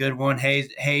always a good one.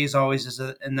 Hayes always is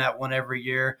in that one every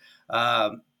year.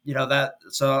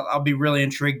 So I'll be really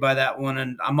intrigued by that one,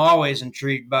 and I'm always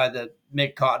intrigued by the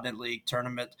Mid-Continent League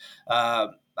tournament.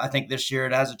 I think this year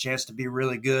it has a chance to be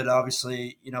really good.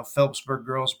 Obviously, Phillipsburg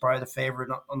girls probably the favorite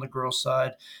on the girls'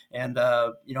 side, and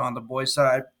on the boys'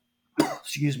 side,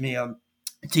 excuse me,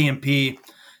 TMP.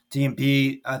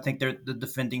 TMP, I think they're the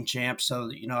defending champs, so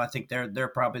I think they're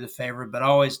probably the favorite. But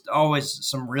always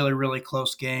some really really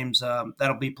close games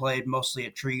that'll be played mostly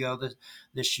at Trigo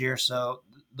this year. So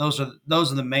those are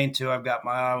the main two I've got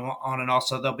my eye on, and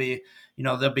also there'll be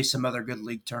some other good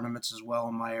league tournaments as well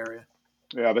in my area.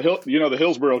 Yeah, the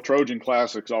Hillsborough Trojan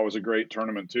Classic is always a great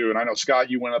tournament too. And I know Scott,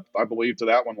 you went up, I believe, to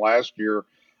that one last year.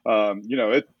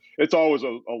 It's always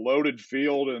a loaded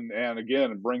field, and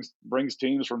again, it brings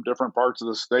teams from different parts of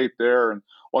the state there. And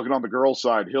looking on the girls'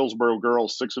 side, Hillsborough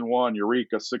girls 6-1,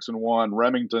 Eureka 6-1,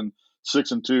 Remington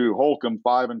 6-2, Holcomb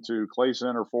 5-2, Clay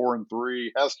Center 4-3,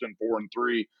 Heston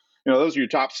 4-3. Those are your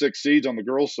top 6 seeds on the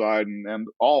girls' side, and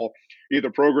all either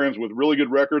programs with really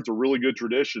good records or really good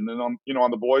tradition. And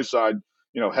on the boys' side,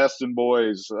 Heston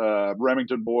boys,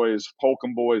 Remington boys,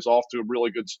 Holcomb boys off to a really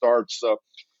good start. So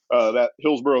that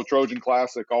Hillsborough Trojan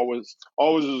Classic always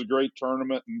is a great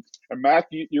tournament. And Mac,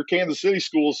 your Kansas City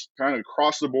schools kind of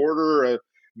cross the border,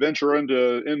 venture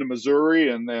into Missouri,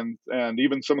 and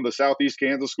even some of the Southeast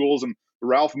Kansas schools, and the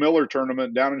Ralph Miller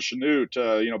tournament down in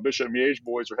Chanute. Bishop Miege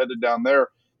boys are headed down there.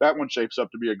 That one shapes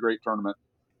up to be a great tournament.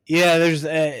 Yeah, there's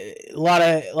a lot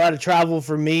of travel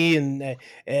for me, and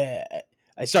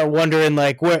I start wondering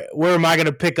like where am I going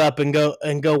to pick up and go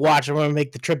watch? I'm going to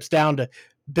make the trips down to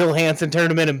Bill Hansen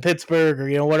tournament in Pittsburgh,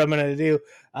 or what I'm going to do.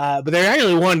 But there's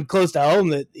actually one close to home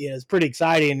that is pretty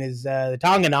exciting is the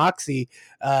Tonganoxie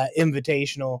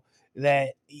Invitational.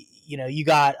 That you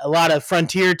got a lot of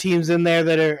frontier teams in there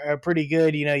that are pretty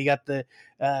good. You got the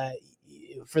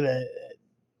for the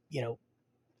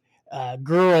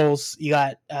girls, you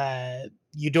got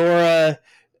Eudora,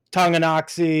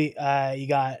 Tonganoxie, you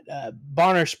got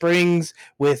Bonner Springs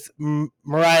with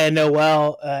Mariah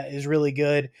Noel is really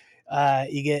good.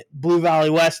 You get Blue Valley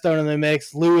West thrown in the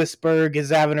mix. Lewisburg is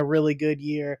having a really good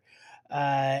year.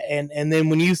 And then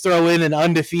when you throw in an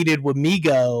undefeated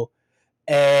Wamego,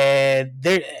 and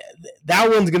that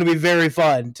one's going to be very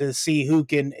fun to see who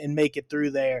can and make it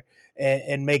through there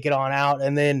and make it on out.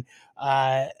 And then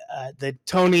the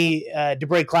Tony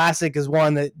DeBray Classic is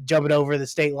one that jumping over the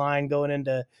state line going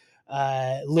into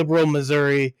Liberal,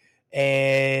 Missouri,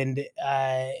 and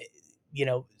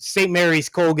St. Mary's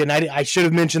Colgan. I should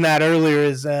have mentioned that earlier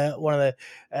as one of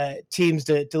the teams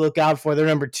to look out for. They're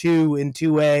number 2 in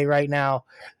 2A right now,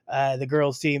 the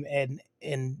girls team,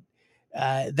 and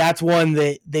that's one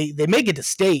that they make it to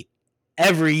state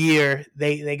every year.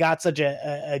 They got such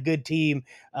a good team,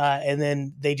 and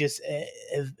then they just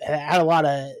have had a lot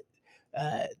of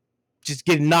just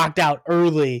getting knocked out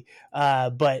early.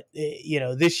 But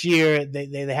this year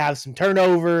they have some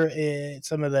turnover in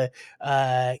some of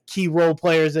the key role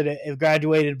players that have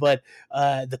graduated. But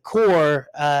the core,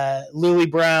 Lily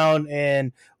Brown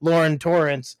and Lauren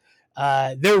Torrance,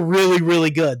 they're really,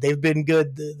 really good. They've been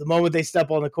good the moment they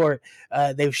step on the court.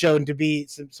 They've shown to be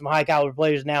some high caliber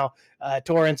players now.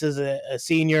 Torrance is a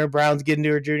senior. Brown's getting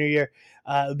to her junior year.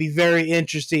 It would be very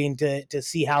interesting to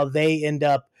see how they end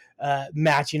up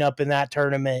matching up in that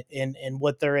tournament and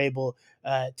what they're able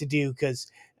to do,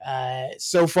 because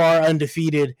so far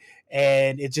undefeated,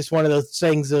 and it's just one of those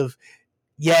things of,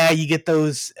 you get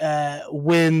those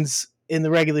wins in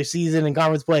the regular season and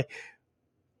conference play.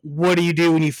 What do you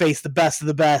do when you face the best of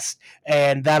the best?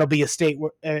 And that'll be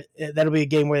that'll be a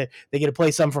game where they get to play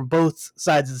some from both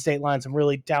sides of the state line, some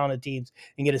really talented teams,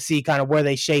 and get to see kind of where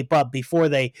they shape up before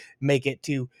they make it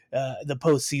to the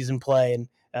postseason play. And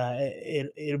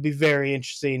it'll be very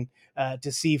interesting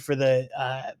to see for the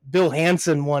Bill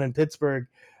Hansen one in Pittsburgh.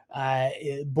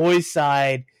 Boys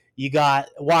side, you got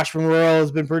Washburn Rural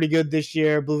has been pretty good this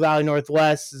year. Blue Valley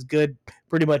Northwest is good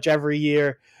pretty much every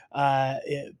year.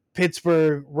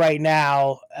 Pittsburgh right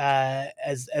now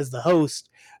as the host,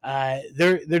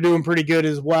 they're doing pretty good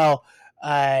as well.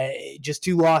 Just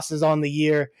 2 losses on the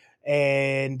year,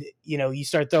 and you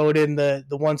start throwing in the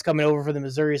ones coming over for the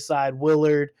Missouri side,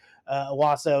 Willard,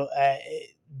 Owasso.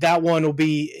 That one will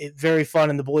be very fun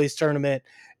in the boys tournament.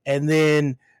 And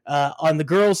then On the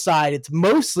girls' side, it's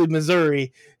mostly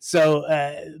Missouri. So,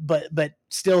 but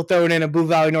still throwing in a Blue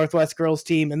Valley Northwest girls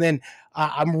team, and then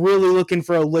I'm really looking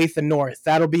for Olathe North.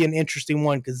 That'll be an interesting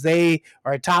one because they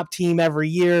are a top team every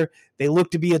year. They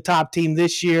look to be a top team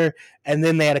this year, and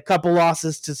then they had a couple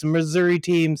losses to some Missouri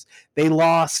teams. They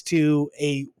lost to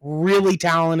a really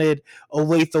talented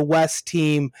Olathe West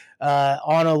team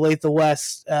on Olathe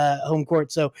West home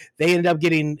court. So they ended up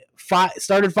getting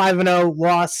started 5-0,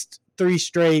 lost 3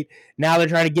 straight. Now they're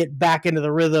trying to get back into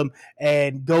the rhythm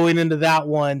and going into that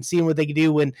one, seeing what they can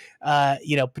do when,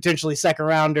 potentially second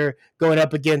rounder going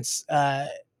up against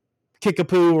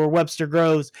Kickapoo or Webster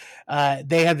Groves.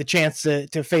 They have the chance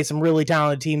to face some really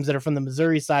talented teams that are from the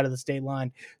Missouri side of the state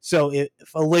line. So if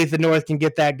Olathe North can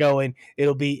get that going,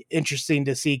 it'll be interesting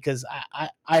to see because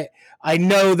I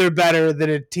know they're better than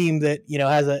a team that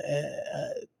has a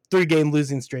 3-game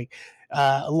losing streak.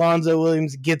 Alonzo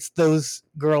Williams gets those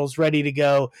girls ready to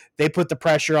go. They put the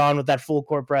pressure on with that full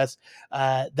court press.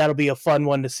 That'll be a fun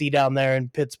one to see down there in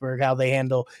Pittsburgh, how they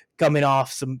handle coming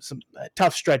off some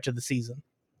tough stretch of the season.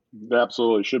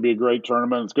 Absolutely. Should be a great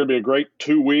tournament. It's going to be a great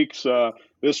 2 weeks,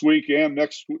 this week and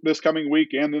this coming week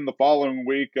and then the following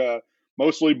week.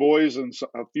 Mostly boys and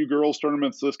a few girls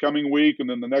tournaments this coming week. And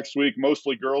then the next week,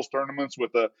 mostly girls tournaments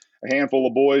with a handful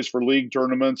of boys for league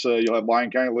tournaments. You'll have Lyon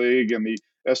County League and the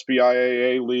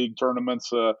SPIAA League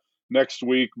tournaments next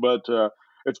week. But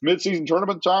it's midseason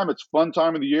tournament time. It's fun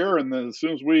time of the year. And then as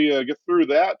soon as we get through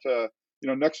that,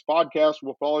 next podcast,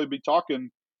 we'll probably be talking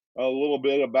a little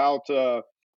bit about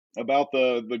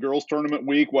the girls tournament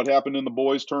week, what happened in the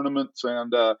boys tournaments,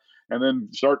 and then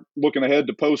start looking ahead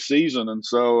to postseason. And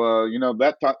so,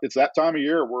 it's that time of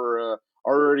year. We're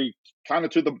already kind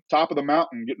of to the top of the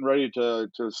mountain, getting ready to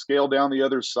scale down the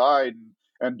other side.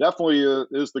 And definitely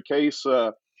is the case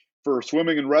for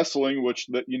swimming and wrestling, which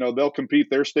they'll compete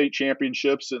their state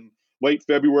championships in late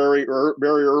February or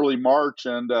very early March.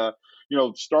 And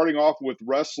starting off with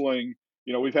wrestling,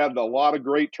 we've had a lot of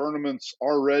great tournaments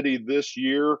already this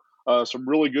year. Some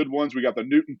really good ones. We got the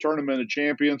Newton Tournament of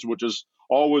Champions, which is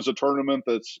always a tournament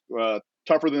that's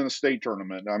tougher than a state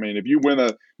tournament. I mean, if you win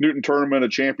a Newton Tournament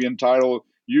of Champion title,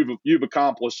 you've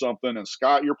accomplished something. And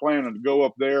Scott, you're planning to go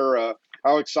up there.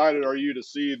 How excited are you to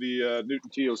see the Newton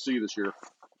TOC this year?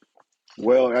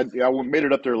 Well, I made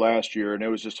it up there last year, and it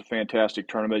was just a fantastic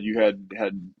tournament. You had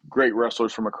great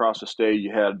wrestlers from across the state.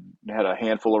 You had a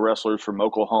handful of wrestlers from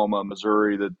Oklahoma,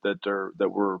 Missouri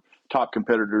that were top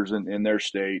competitors in their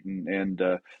state, and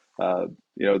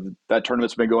that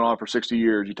tournament's been going on for 60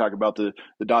 years. You talk about the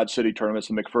Dodge City tournaments,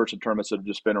 the McPherson tournaments that have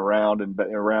just been around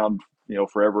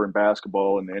forever in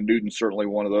basketball, and Newton's certainly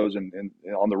one of those. And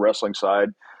on the wrestling side,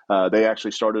 they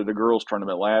actually started a girls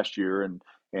tournament last year, and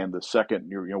the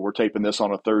second, we're taping this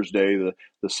on a Thursday.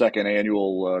 The second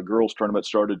annual girls tournament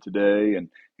started today, and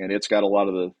it's got a lot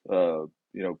of the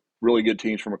really good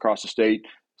teams from across the state.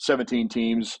 17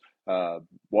 teams.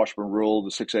 Washburn Rural,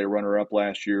 the 6A runner-up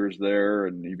last year, is there,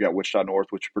 and you've got Wichita North,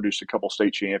 which produced a couple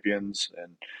state champions,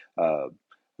 and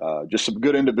just some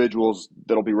good individuals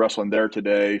that'll be wrestling there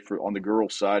today on the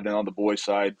girls' side. And on the boys'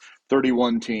 side,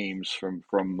 31 teams from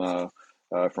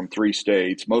 3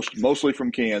 states, mostly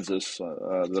from Kansas,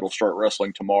 that'll start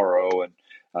wrestling tomorrow. And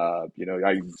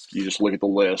you just look at the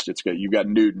list. You've got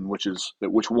Newton, which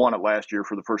won it last year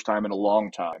for the first time in a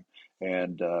long time,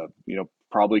 and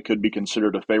probably could be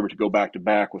considered a favorite to go back to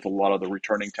back with a lot of the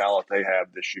returning talent they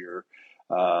have this year.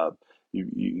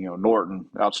 Norton,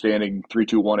 outstanding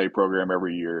 3-2-1A program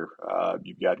every year.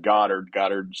 You've got Goddard.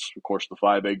 Goddard's, of course, the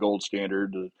 5A gold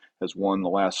standard, has won the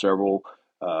last several.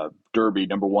 Derby,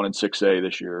 number 1 in 6A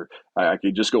this year. I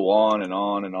could just go on and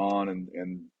on and on,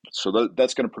 and so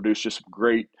that's going to produce just some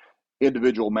great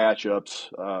individual matchups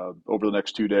over the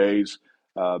next 2 days.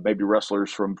 Maybe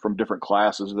wrestlers from different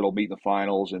classes that'll meet in the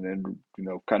finals, and then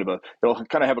it'll kind of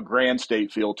have a grand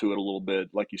state feel to it a little bit,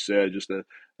 like you said. Just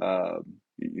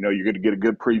you're going to get a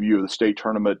good preview of the state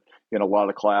tournament in a lot of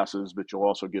the classes, but you'll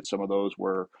also get some of those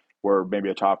where maybe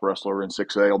a top wrestler in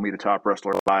 6A will meet a top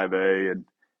wrestler in 5A,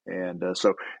 and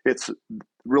so it's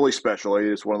really special.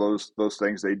 It's one of those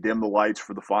things. They dim the lights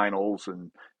for the finals,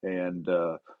 and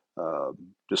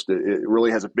it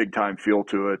really has a big time feel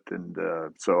to it. And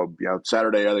so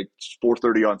Saturday, I think it's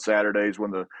 4:30 on Saturdays when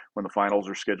the finals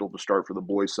are scheduled to start for the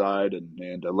boys' side,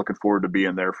 and looking forward to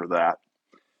being there for that.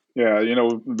 Yeah,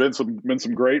 been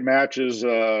some great matches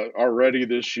already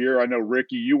this year. I know,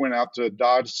 Ricky, you went out to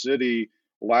Dodge City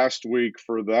last week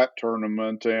for that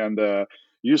tournament, and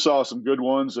you saw some good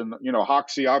ones. And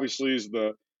Hoxie obviously is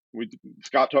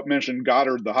Scott mentioned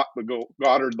Goddard, the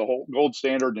whole gold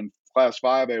standard in Class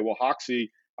 5A. Well, Hoxie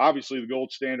obviously the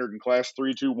gold standard in Class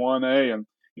 3-2-1A, and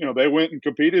they went and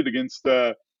competed against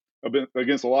a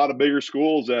lot of bigger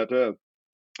schools at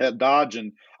Dodge,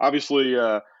 and obviously,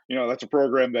 that's a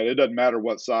program that it doesn't matter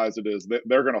what size it is,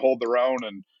 they're going to hold their own.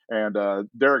 And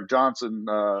Derek Johnson,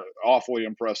 awfully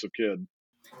impressive kid.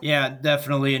 Yeah,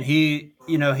 definitely. And he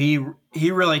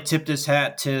really tipped his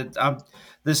hat to.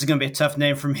 This is going to be a tough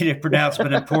name for me to pronounce,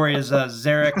 but Emporia's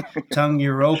Zarek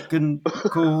Tunguroken.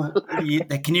 Cool.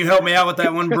 Can you help me out with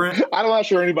that one, Brent? I'm not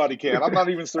sure anybody can. I'm not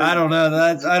even certain. I don't know.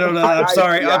 I don't know. I'm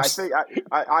sorry. I think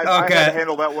I had to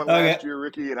handle that one last year,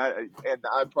 Ricky, and I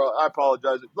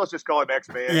apologize. Let's just call him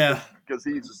X-Man. Yeah, because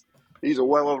he's a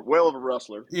well of a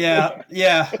wrestler. Yeah.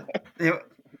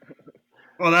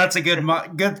 Well, that's a good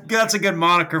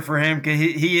moniker for him, because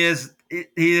he is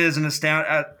an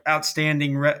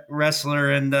outstanding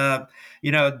wrestler. And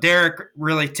Derek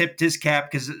really tipped his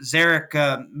cap, because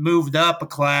Zarek moved up a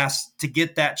class to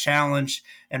get that challenge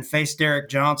and face Derek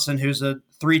Johnson, who's a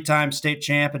 3-time state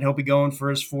champ, and he'll be going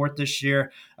for his 4th this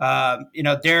year.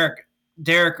 Derek,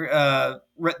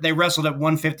 they wrestled at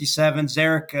 157.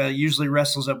 Zarek usually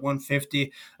wrestles at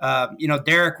 150.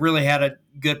 Derek really had a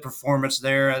good performance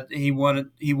there. He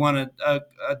won a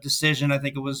decision. I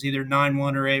think it was either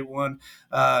 9-1 or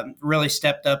 8-1. Really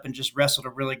stepped up and just wrestled a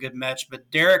really good match. But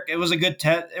Derek, it was a good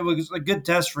test. It was a good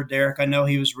test for Derek. I know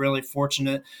he was really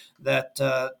fortunate that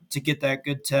to get that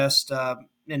good test. And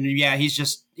yeah, he's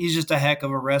just a heck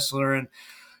of a wrestler. And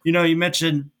you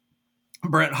mentioned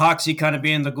Brent Hoxie kind of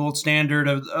being the gold standard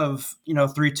of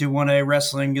 3-2-1A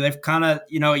wrestling. They've kind of,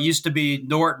 it used to be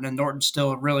Norton, and Norton's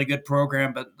still a really good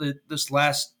program, but this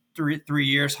last three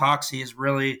years, Hoxie has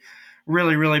really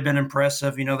been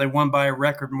impressive. They won by a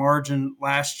record margin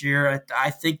last year. I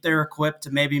think they're equipped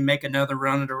to maybe make another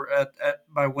run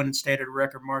by winning state at a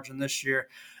record margin this year.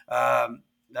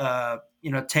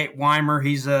 Tate Weimer,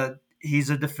 he's a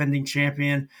defending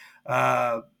champion.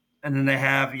 And then they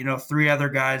have, 3 other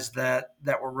guys that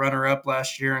were runner-up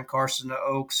last year, in Carson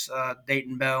Oaks,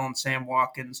 Dayton Bell, and Sam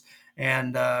Watkins.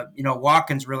 And,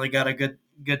 Watkins really got a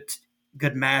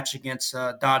good match against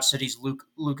Dodge City's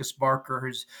Lucas Barker,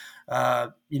 who's,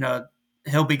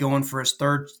 he'll be going for his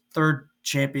third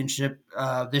championship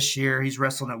this year. He's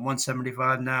wrestling at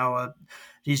 175 now.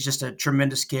 He's just a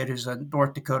tremendous kid who's a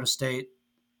North Dakota State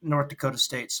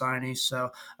signee.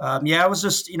 So, it was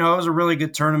just, it was a really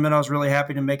good tournament. I was really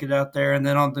happy to make it out there. And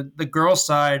then on the girls'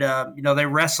 side, they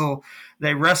wrestle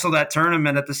that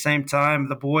tournament at the same time.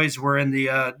 The boys were in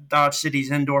the Dodge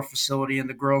City's indoor facility, and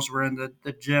the girls were in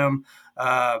the gym.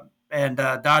 And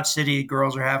Dodge City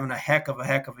girls are having a heck of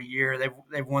a year.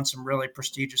 They've won some really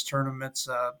prestigious tournaments.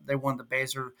 They won the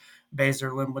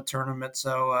Baszler Linwood tournament.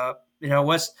 So,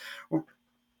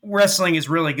 wrestling is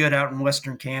really good out in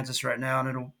Western Kansas right now, and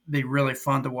it'll be really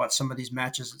fun to watch some of these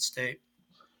matches at state.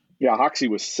 Yeah, Hoxie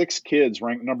was 6 kids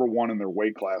ranked number 1 in their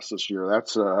weight class this year.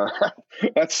 That's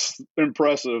that's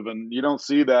impressive, and you don't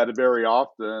see that very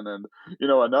often. And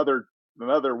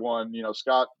another one,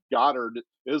 Scott Goddard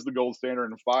is the gold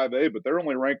standard in 5A, but they're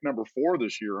only ranked number 4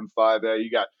 this year in 5A. You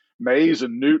got Mays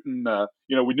and Newton. I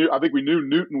think we knew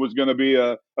Newton was going to be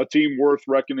a team worth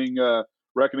reckoning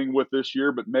with this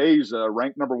year, but Mays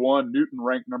ranked number 1, Newton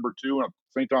ranked number 2, and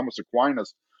St. Thomas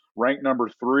Aquinas ranked number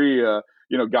 3.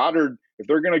 Goddard, if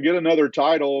they're going to get another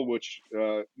title, which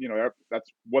that's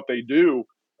what they do,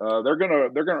 they're gonna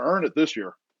earn it this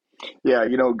year. Yeah,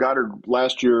 Goddard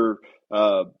last year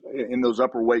in those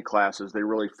upper weight classes, they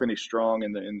really finished strong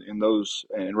in those.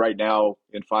 And right now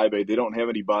in 5A, they don't have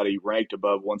anybody ranked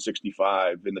above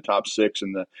 165 in the top 6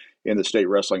 in the state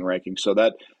wrestling rankings. So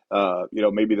that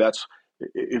maybe that's,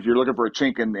 if you're looking for a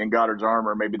chink in Goddard's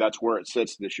armor, maybe that's where it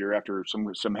sits this year after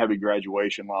some heavy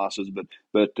graduation losses.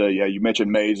 But you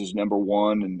mentioned Mays is number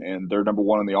 1, and they're number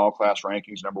 1 in the all class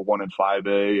rankings, number 1 in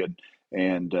 5A,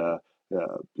 and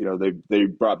they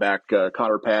brought back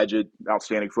Connor Padgett,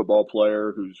 outstanding football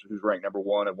player who's ranked number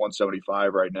 1 at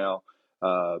 175 right now,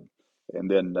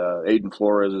 and then Aiden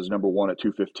Flores is number 1 at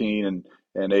 215,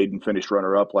 and Aiden finished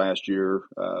runner up last year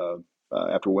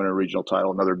after winning a regional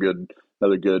title. Another good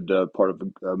part of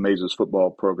Mays' football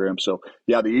program. So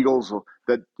yeah, the Eagles,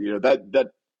 when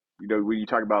you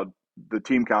talk about the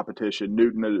team competition,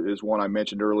 Newton is one I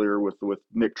mentioned earlier with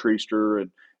Nick Treaster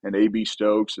and A.B.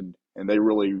 Stokes, and they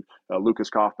really, Lucas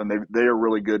Kaufman, they are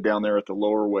really good down there at the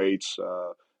lower weights.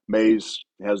 Mays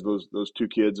has those 2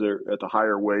 kids there at the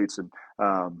higher weights, and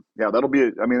that'll be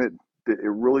it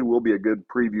really will be a good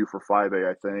preview for 5A,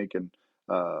 I think. And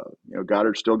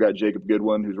Goddard still got Jacob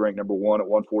Goodwin, who's ranked number 1 at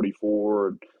 144.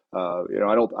 And,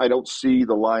 I don't see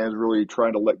the Lions really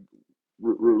trying to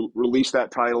release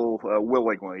that title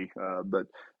willingly. But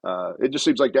it just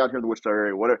seems like down here in the Wichita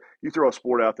area, whatever you throw a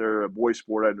sport out there, a boys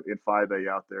sport in 5A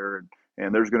out there,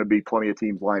 and there's going to be plenty of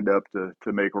teams lined up to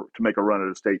make a run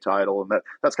at a state title, and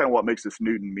that's kind of what makes this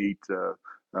Newton meet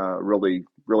really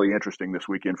interesting this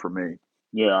weekend for me.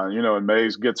 Yeah, and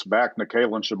Mays gets back.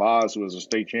 Nicaelan Shabazz was a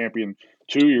state champion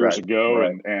 2 years ago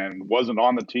and wasn't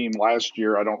on the team last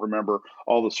year. I don't remember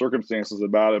all the circumstances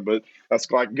about it, but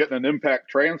that's like getting an impact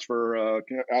transfer,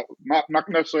 not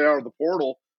necessarily out of the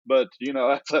portal, but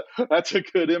that's a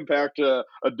good impact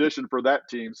addition for that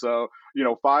team. So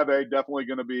 5A definitely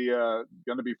going to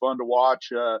be fun to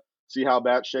watch. See how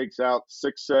that shakes out.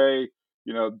 6A,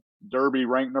 Derby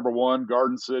ranked number 1,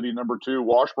 Garden City number 2,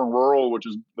 Washburn Rural, which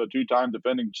is the 2-time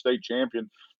defending state champion,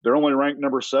 they're only ranked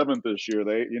number 7th this year.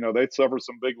 They suffered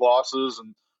some big losses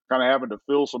and kind of having to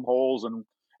fill some holes, and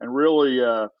really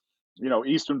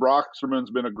Easton Broxterman's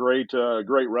been a great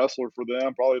wrestler for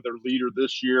them, probably their leader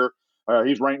this year.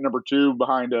 He's ranked number 2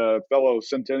 behind a fellow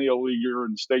Centennial leaguer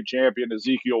and state champion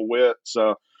Ezekiel Witt.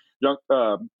 So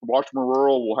Washburn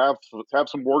Rural will have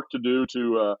some work to do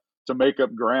to make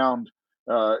up ground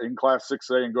in Class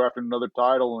 6A and go after another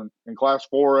title. And in Class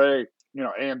 4A,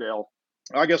 Andale.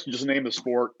 I guess just name the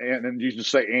sport and you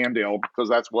just say Andale because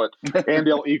that's what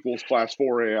Andale equals Class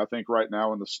 4A, I think, right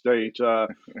now in the state.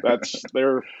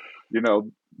 They're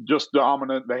just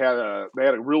dominant. They had a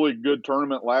really good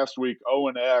tournament last week.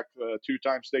 Owen Eck,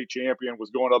 2-time state champion,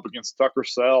 was going up against Tucker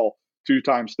Sell,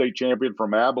 2-time state champion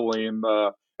from Abilene,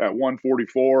 at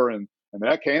 144, and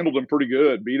Eck handled him pretty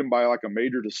good, beat him by like a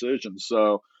major decision.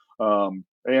 So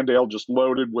Andale just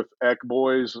loaded with Eck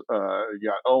boys. You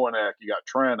got Owen Eck, you got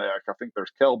Trent Eck. I think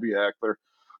there's Kelby Eck.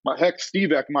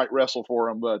 Steve Eck might wrestle for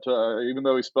him, but even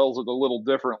though he spells it a little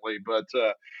differently. But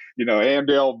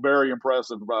Andale, very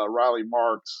impressive. Riley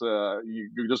Marks.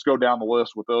 You just go down the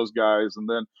list with those guys, and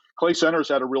then Clay Center's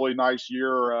had a really nice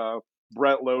year.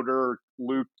 Brett Loader,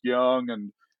 Luke Young,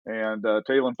 and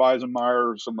Taylon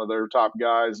Feisenmeyer, some of their top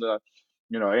guys.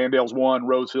 Andale's 1,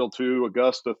 Rose Hill 2,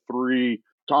 Augusta 3.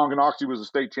 Tonganoxie was a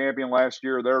state champion last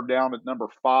year. They're down at number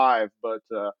 5, but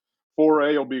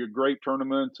 4A will be a great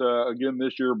tournament again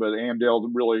this year, but Andale's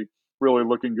really, really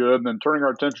looking good. And then turning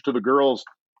our attention to the girls,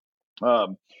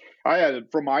 from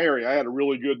my area, I had a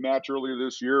really good match earlier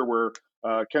this year where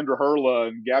Kendra Hurla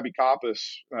and Gabby Coppice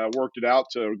worked it out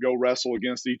to go wrestle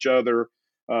against each other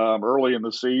early in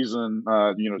the season.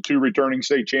 2 returning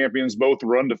state champions, both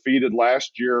were undefeated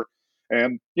last year.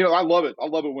 And, I love it. I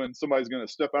love it when somebody's going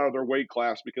to step out of their weight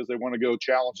class because they want to go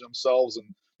challenge themselves and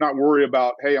not worry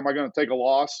about, hey, am I going to take a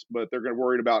loss? But they're going to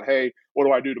worry about, hey, what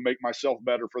do I do to make myself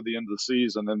better for the end of the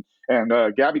season?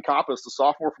 And Gabby Coppice, the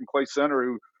sophomore from Clay Center,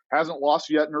 who hasn't lost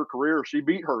yet in her career, she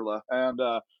beat Hurla. And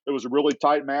it was a really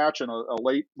tight match, and a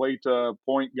late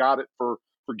point got it for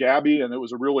Gabby, and it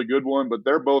was a really good one. But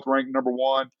they're both ranked number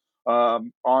 1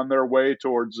 on their way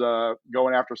towards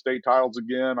going after state titles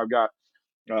again. I've got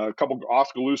a couple of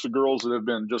Oskaloosa girls that have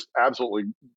been just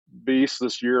absolutely beasts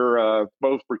this year,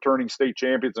 both returning state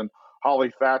champions, and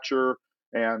Holly Thatcher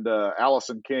and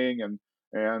Allison King.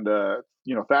 And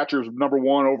Thatcher's number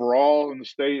 1 overall in the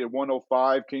state at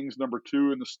 105. King's number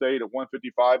 2 in the state at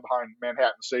 155 behind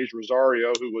Manhattan Sage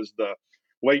Rosario, who was the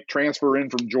late transfer in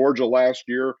from Georgia last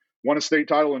year. Won a state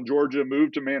title in Georgia,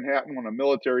 moved to Manhattan on a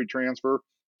military transfer,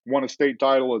 won a state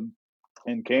title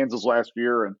in Kansas last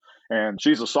year, and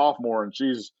she's a sophomore, and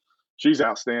she's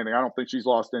outstanding. I don't think she's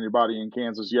lost anybody in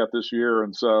Kansas yet this year,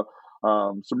 and so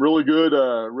some really good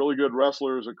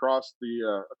wrestlers across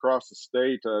the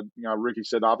state. Ricky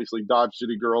said obviously Dodge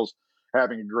City girls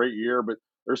having a great year, but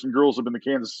there's some girls up in the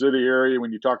Kansas City area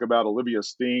when you talk about Olivia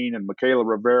Steen and Michaela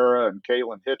Rivera and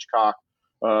Caitlin Hitchcock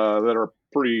that are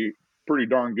pretty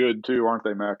darn good too, aren't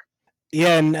they, Mac?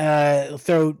 Yeah, and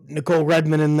throw Nicole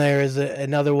Redmond in there as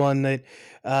another one that,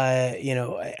 I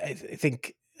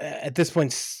think at this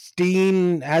point,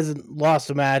 Steen hasn't lost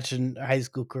a match in her high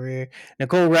school career.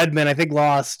 Nicole Redmond, I think,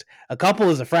 lost a couple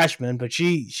as a freshman, but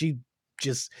she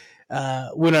just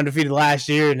went undefeated last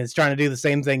year and is trying to do the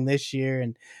same thing this year.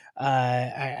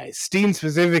 And Steen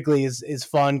specifically is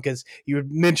fun because you were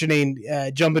mentioning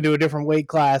jumping to a different weight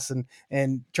class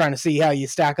and trying to see how you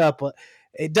stack up.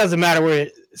 It doesn't matter where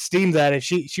Steen's at. If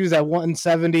she was at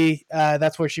 170,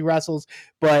 that's where she wrestles.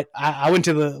 But I went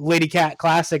to the Lady Cat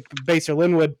Classic, Baser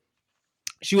Linwood.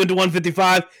 She went to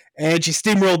 155, and she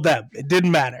steamrolled them. It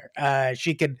didn't matter.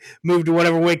 She could move to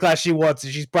whatever weight class she wants,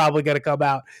 and she's probably going to come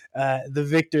out the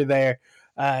victor there.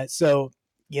 So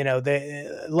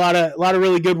a lot of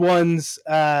really good ones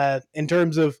in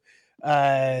terms of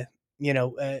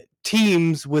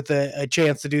teams with a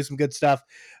chance to do some good stuff.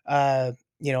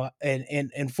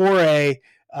 in 4A,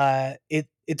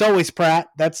 it's always Pratt.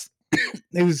 That's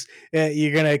who's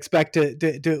you're going to expect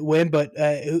to win, but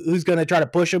who's going to try to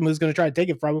push them? Who's going to try to take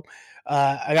it from them?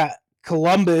 I got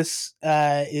Columbus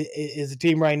is a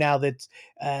team right now that's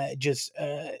just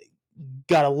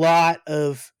got a lot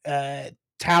of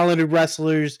talented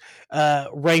wrestlers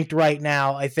ranked right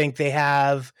now. I think they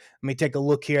have. Let me take a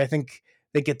look here. I think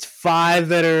it's 5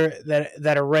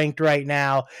 that are ranked right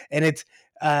now, and it's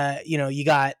you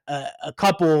got a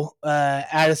couple.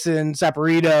 Addison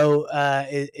Saporito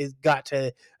is got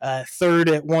to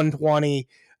 3rd at 120.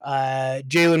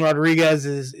 Jalen Rodriguez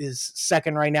is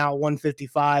 2nd right now at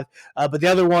 155. But the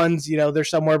other ones, they're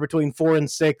somewhere between 4 and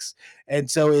 6,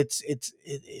 and so it's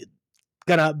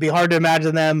gonna be hard to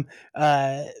imagine them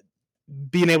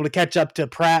being able to catch up to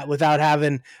Pratt without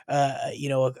having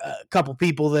a couple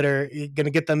people that are going to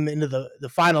get them into the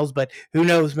finals. But who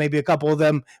knows? Maybe a couple of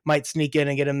them might sneak in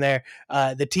and get them there.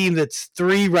 The team that's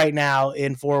 3 right now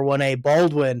in 4-1A,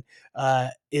 Baldwin,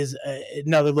 is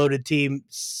another loaded team.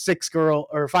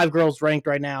 5 girls ranked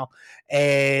right now,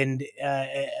 and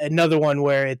another one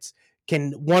where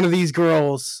can one of these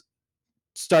girls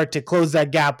start to close that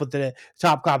gap with the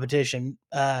top competition.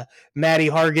 Maddie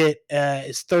Hargett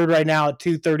is 3rd right now at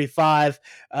 235.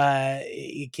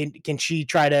 Can she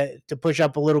try to push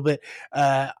up a little bit?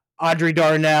 Audrey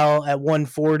Darnell at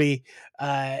 140.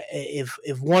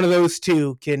 If one of those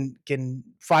two can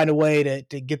find a way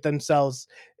to get themselves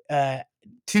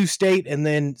to state and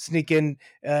then sneak in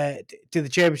to the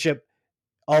championship,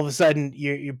 all of a sudden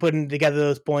you're putting together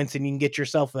those points and you can get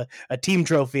yourself a team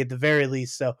trophy at the very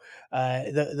least. So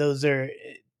those are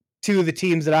 2 of the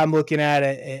teams that I'm looking at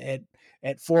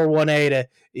 4-1A to,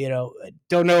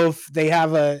 don't know if they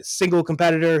have a single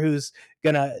competitor who's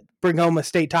going to bring home a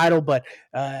state title, but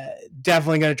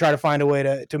definitely going to try to find a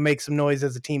way to make some noise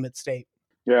as a team at state.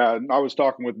 Yeah, I was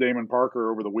talking with Damon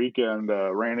Parker over the weekend,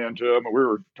 ran into him, and we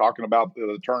were talking about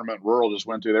the tournament Rural just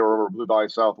went to. They were over Blue Valley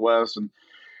Southwest, and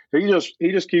he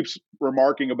just keeps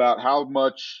remarking about how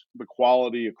much the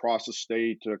quality across the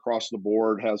state, across the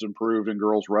board, has improved in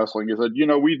girls wrestling. He said,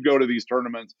 we'd go to these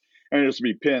tournaments and it used to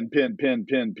be pin,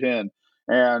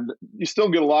 and you still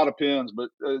get a lot of pins, but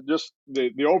just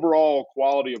the overall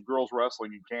quality of girls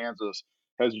wrestling in Kansas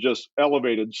has just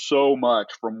elevated so much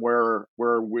from where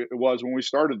it was when we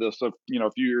started this, a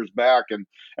few years back, and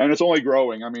it's only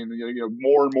growing. I mean,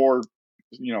 more and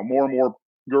more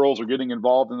girls are getting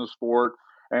involved in the sport.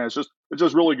 And it's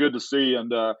just really good to see, and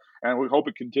we hope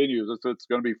it continues. It's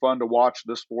going to be fun to watch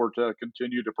this sport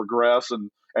continue to progress,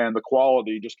 and the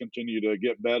quality just continue to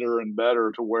get better and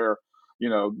better to where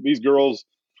these girls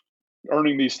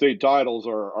earning these state titles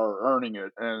are earning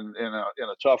it and in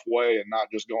a tough way, and not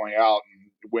just going out and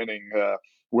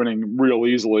winning real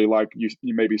easily like you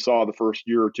maybe saw the first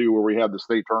year or two where we had the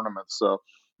state tournaments. So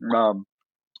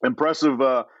impressive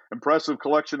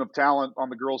collection of talent on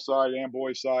the girls' side and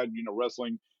boys' side.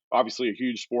 Wrestling, obviously a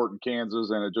huge sport in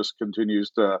Kansas, and it just continues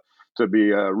to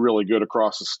be really good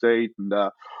across the state.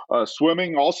 And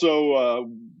swimming also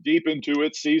deep into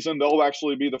its season. They'll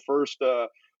actually be the first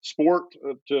sport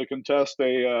to contest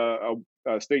a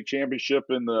state championship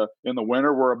in the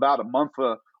winter. We're about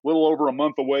a little over a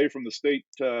month away from the state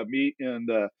meet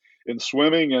in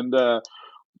swimming, and a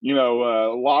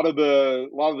lot of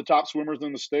the top swimmers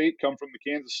in the state come from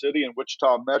the Kansas City and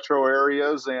Wichita metro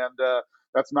areas, and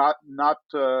that's not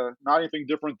anything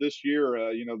different this year.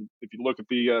 If you look at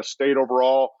the state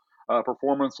overall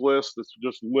performance list, it's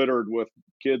just littered with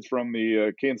kids from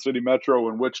the Kansas City metro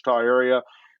and Wichita area.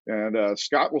 And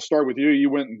Scott, we'll start with you. You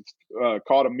went and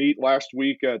caught a meet last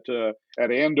week at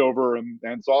Andover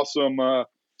and saw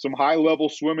some high level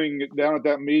swimming down at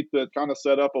that meet that kind of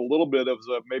set up a little bit of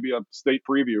maybe a state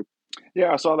preview.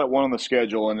 Yeah, I saw that one on the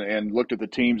schedule and looked at the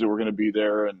teams that were going to be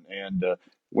there and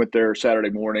went there Saturday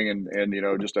morning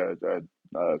and just a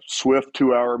swift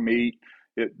 2-hour meet.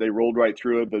 They rolled right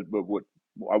through it, but what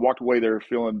I walked away there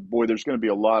feeling, boy, there's going to be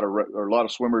a lot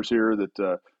of swimmers here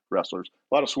that wrestlers,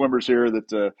 a lot of swimmers here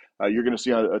that you're going to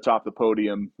see atop the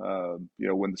podium.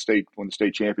 When the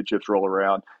state championships roll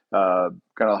around. Kind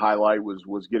of the highlight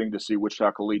was getting to see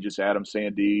Wichita Collegiate's Adam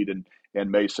Sandede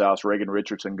and May South's Reagan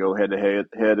Richardson go head to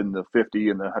head in the 50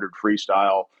 and the 100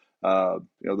 freestyle.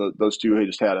 Those two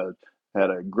just had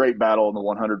a great battle in the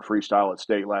 100 freestyle at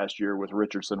state last year, with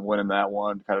Richardson winning that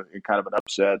one, kind of an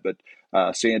upset. But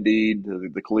Sandede,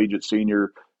 the collegiate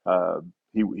senior,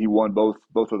 he won both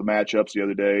of the matchups the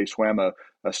other day. Swam a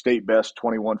state best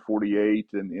 21:48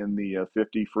 in the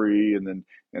 50 free, and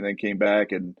then came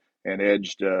back and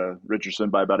edged Richardson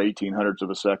by about 0.18 of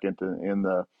a second in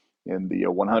the in the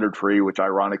 100 free, which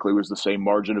ironically was the same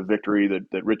margin of victory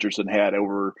that Richardson had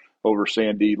over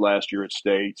Sandeed last year at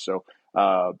state. So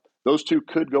those two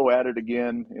could go at it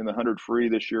again in the 100 free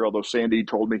this year, although Sandeed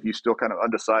told me he's still kind of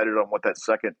undecided on what that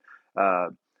second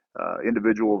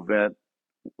individual event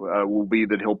will be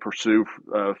that he'll pursue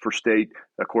for state.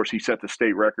 Of course, he set the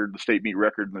state record, the state meet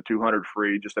record in the 200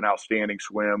 free, just an outstanding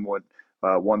swim. Went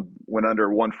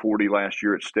under 140 last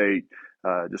year at state.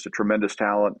 Just a tremendous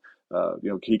talent.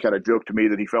 He kind of joked to me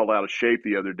that he felt out of shape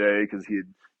the other day because he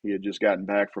had just gotten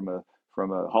back from a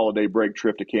holiday break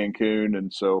trip to Cancun,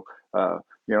 and so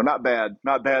not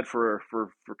bad for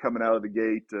coming out of the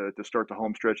gate to start the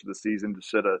home stretch of the season to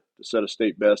set a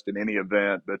state best in any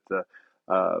event. But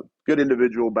good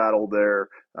individual battle there.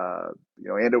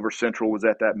 Andover Central was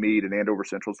at that meet, and Andover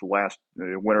Central's the last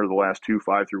winner of the last two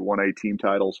 5 through 1A team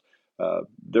titles.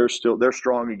 They're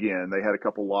strong again. They had a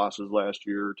couple losses last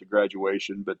year to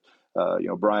graduation, but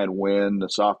Brian Wynn, the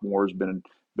sophomore, has been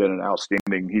an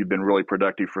outstanding. He's been really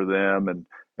productive for them,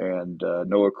 and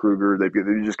Noah Kruger. They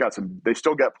just got some. They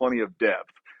still got plenty of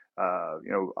depth.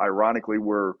 Ironically,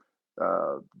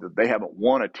 they haven't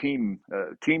won a team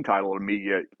title to meet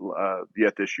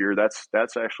yet this year.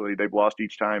 That's actually, they've lost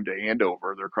each time to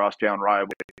Andover. They're crosstown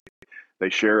rival.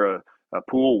 They share a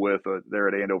pool with there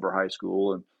at Andover High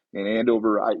School, and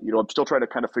Andover. I'm still trying to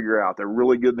kind of figure out. They're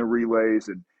really good in the relays,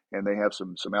 and they have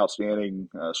some outstanding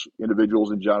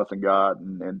individuals in Jonathan Gott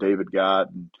and David Gott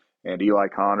and Eli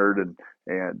Connard,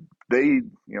 and they,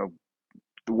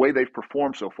 the way they've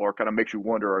performed so far kind of makes you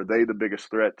wonder, are they the biggest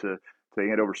threat to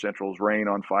Andover Central's reign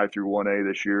on 5 through 1A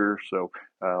this year? So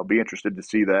I'll be interested to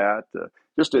see that. It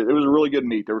was a really good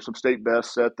meet. There were some state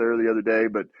bests set there the other day,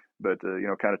 but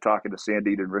kind of talking to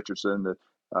Sandeed and Richardson,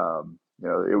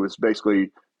 it was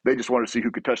basically they just wanted to see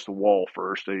who could touch the wall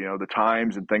first. The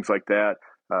times and things like that.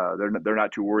 They're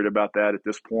not too worried about that at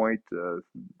this point.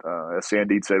 As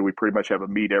Sandeed said, we pretty much have a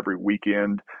meet every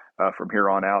weekend from here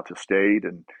on out to state,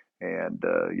 and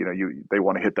they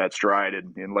want to hit that stride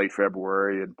in late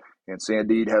February, and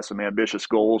Sandeed has some ambitious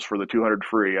goals for the 200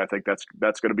 free. I think that's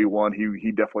going to be one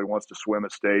he definitely wants to swim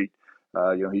at state.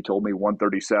 He told me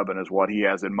 137 is what he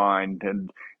has in mind, and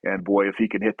boy, if he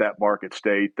can hit that mark at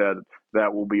state,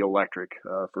 that will be electric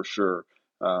for sure.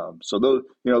 So those,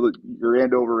 your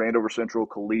Andover Central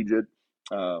Collegiate,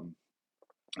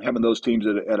 having those teams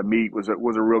at a meet was a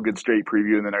real good state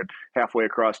preview. And then halfway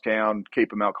across town,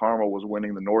 Cape and Mount Carmel was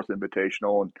winning the North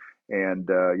Invitational, and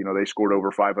they scored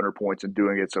over 500 points in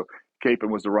doing it. So Cape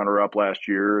was the runner-up last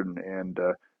year, and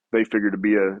they figured to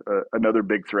be another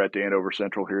big threat to Andover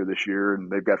Central here this year.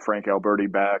 And they've got Frank Alberti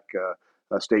back,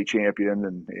 a state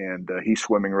champion, and he's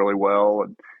swimming really well.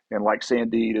 And like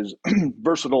Sandeed is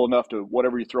versatile enough to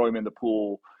whatever you throw him in the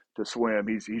pool to swim,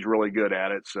 he's really good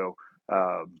at it. So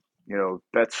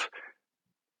that's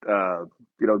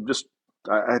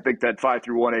I think that 5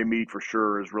 through 1A meet for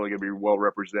sure is really going to be well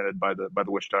represented by the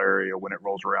Wichita area when it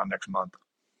rolls around next month.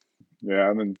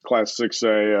 Yeah, and then Class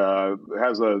 6A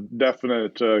has a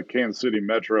definite Kansas City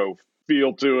Metro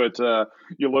feel to it.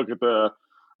 You look at the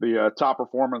top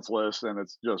performance list, and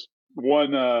it's just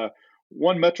one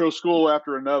Metro school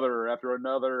after another.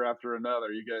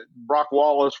 You get Brock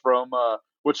Wallace from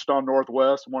Wichita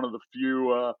Northwest, one of the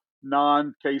few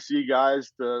non-KC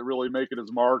guys to really make it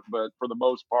his mark, but for the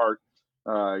most part,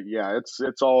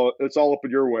 it's all up in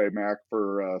your way, Mac,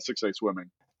 for 6A swimming.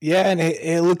 Yeah, and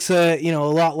it looks a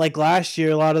lot like last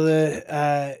year. A lot of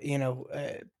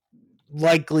the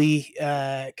likely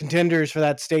contenders for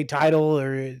that state title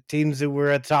or teams that were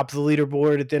at the top of the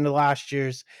leaderboard at the end of last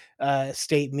year's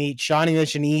state meet: Shawnee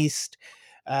Mission East,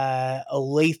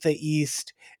 Olathe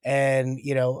East, and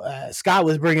Scott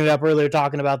was bringing it up earlier,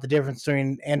 talking about the difference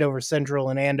between Andover Central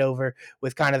and Andover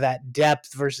with kind of that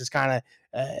depth versus kind of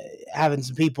having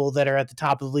some people that are at the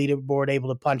top of the leaderboard able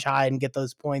to punch high and get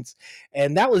those points.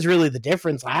 And that was really the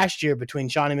difference last year between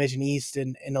Shawnee Mission East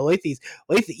and Olathe East.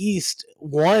 Olathe East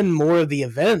won more of the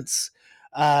events,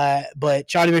 but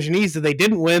Shawnee Mission East, if they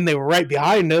didn't win, they were right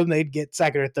behind them. They'd get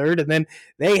second or third. And then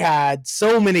they had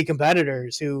so many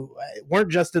competitors who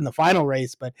weren't just in the final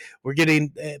race, but were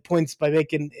getting points by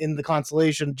making in the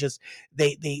consolation. Just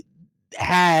they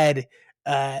had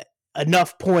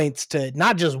enough points to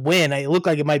not just win. It looked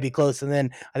like it might be close. And then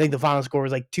I think the final score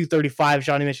was like 235,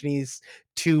 Shawnee Mission East,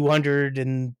 200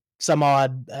 and some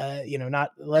odd,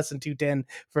 not less than 210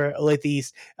 for Olathe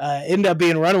East. Ended up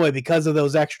being a runaway because of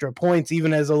those extra points.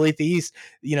 Even as Olathe East,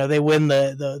 they win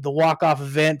the walk-off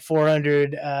event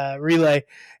 400 relay.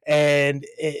 And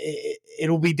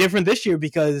it'll be different this year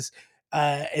because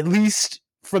at least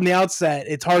from the outset,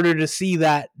 it's harder to see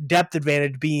that depth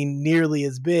advantage being nearly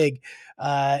as big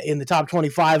in the top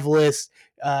 25 list.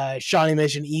 Shawnee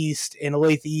Mission East and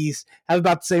Olathe East have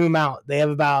about the same amount. They have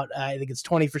about, I think it's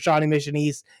 20 for Shawnee Mission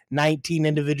East, 19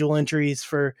 individual entries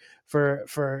for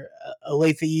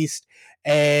Olathe East.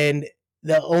 And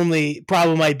the only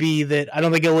problem might be that I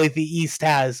don't think Olathe East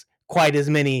has quite as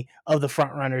many of the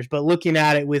front runners. But looking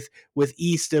at it with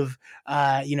East of,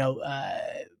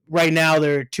 right now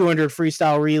they're 200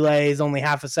 freestyle relays, only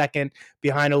half a second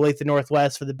behind Olathe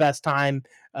Northwest for the best time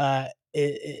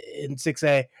in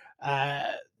 6A.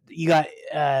 You got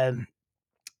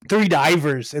 3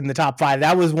 divers in the top 5.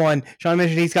 That was one. Shawnee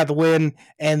Mission East got the win,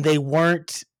 and they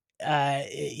weren't.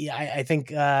 I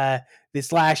think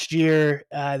this last year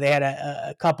they had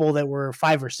a couple that were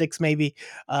 5 or 6 maybe,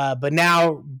 but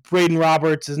now Braden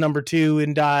Roberts is number 2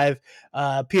 in dive,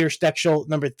 Peter Steckschulte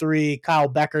number 3, Kyle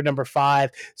Becker number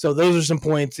 5. So those are some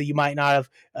points that you might not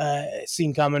have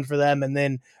seen coming for them. And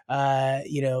then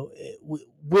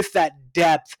with that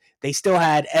depth, they still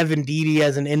had Evan Deedy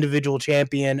as an individual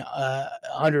champion,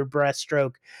 100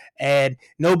 breaststroke, and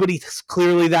nobody's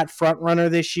clearly that front runner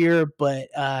this year, but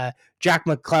Jack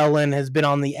McClellan has been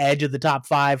on the edge of the top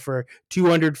 5 for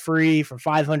 200 free, for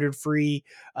 500 free.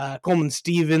 Coleman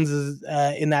Stevens is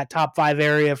in that top 5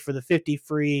 area for the 50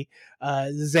 free.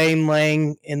 Zane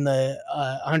Lang in the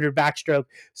 100 backstroke.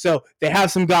 So they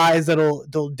have some guys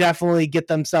they'll definitely get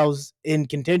themselves in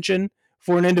contention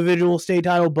for an individual state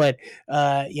title, but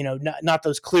not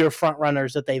those clear front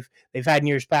runners that they've had in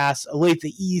years past. Olathe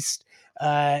East,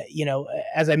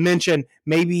 as I mentioned,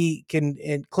 maybe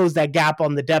can close that gap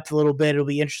on the depth a little bit. It'll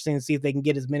be interesting to see if they can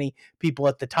get as many people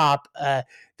at the top.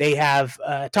 They have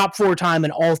top 4 time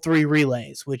in all 3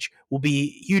 relays, which will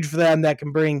be huge for them. That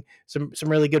can bring some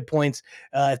really good points.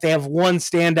 If they have one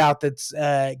standout that's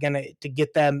going to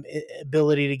get them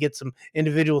ability to get some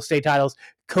individual state titles,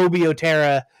 Kobe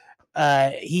Otera.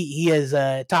 He has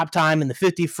top time in the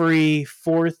 50 free,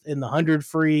 4th in the 100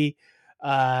 free.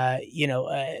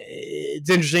 It's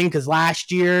interesting because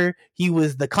last year he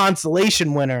was the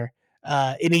consolation winner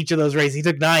in each of those races. He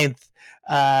took 9th.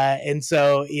 And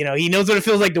so, he knows what it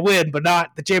feels like to win, but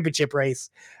not the championship race.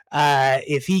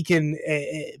 If he can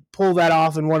pull that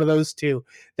off in one of those 2,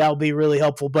 that'll be really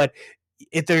helpful. But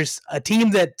if there's a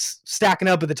team that's stacking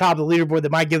up at the top of the leaderboard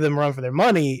that might give them a run for their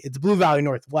money, it's Blue Valley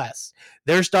Northwest.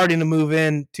 They're starting to move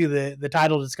into the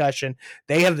title discussion.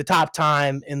 They have the top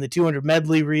time in the 200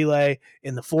 medley relay,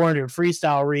 in the 400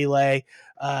 freestyle relay.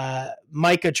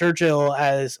 Micah Churchill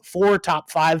has 4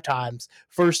 top 5 times,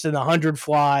 first in the 100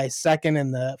 fly, second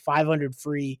in the 500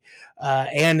 free,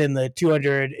 and in the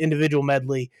 200 individual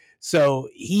medley. So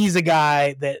he's a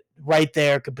guy that right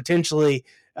there could potentially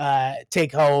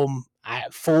take home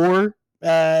 4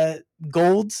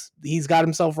 golds. He's got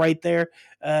himself right there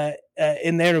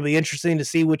in there. It'll be interesting to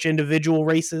see which individual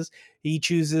races he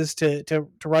chooses to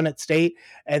run at state.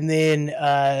 And then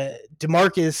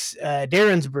DeMarcus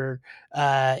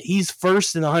Derensberg, he's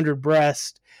first in the 100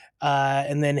 breast.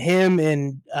 And then him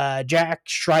and Jack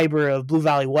Schreiber of Blue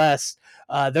Valley West,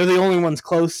 they're the only ones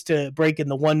close to breaking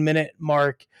the 1 minute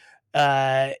mark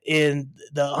in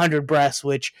the 100 breast,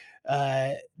 which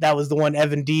that was the one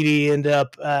Evan Deedy ended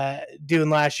up doing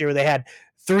last year, where they had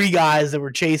 3 guys that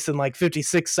were chasing like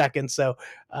 56 seconds. So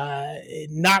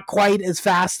not quite as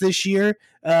fast this year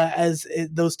as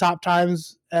those top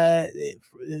times.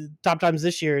 Top times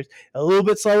this year is a little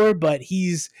bit slower, but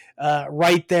he's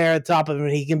right there at the top of him,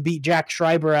 and he can beat Jack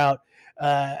Schreiber out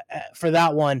for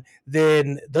that one.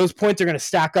 Then those points are going to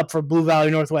stack up for Blue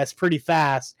Valley Northwest pretty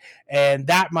fast, and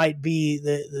that might be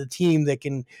the team that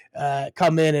can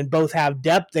come in and both have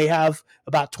depth. They have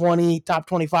about 20 top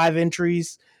 25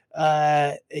 entries,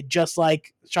 just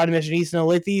like Shawnee Mission East and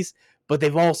Olathe East, but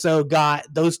they've also got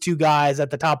those 2 guys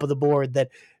at the top of the board that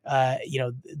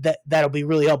that'll be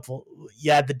really helpful.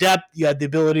 You had the depth, you had the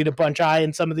ability to punch high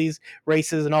in some of these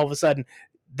races, and all of a sudden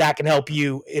that can help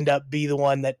you end up be the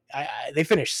one that they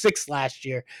finished 6th last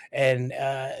year, and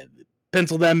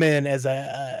pencil them in as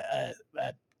a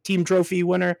team trophy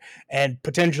winner and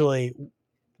potentially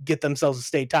get themselves a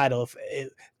state title if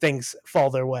things fall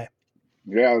their way.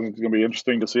 Yeah, it's going to be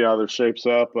interesting to see how this shapes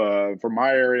up. From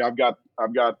my area, I've got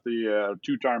the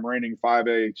 2-time reigning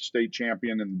 5A state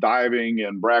champion in diving,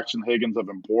 and Braxton Higgins of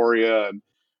Emporia,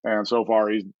 and so far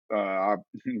he's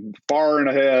far and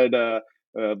ahead.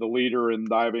 The leader in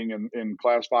diving in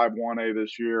Class 5 1A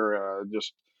this year.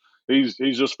 He's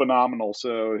just phenomenal.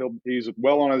 So he's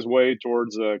well on his way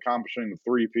towards accomplishing the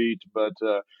 3-peat. But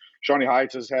Shawnee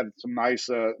Heights has had some nice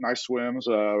swims.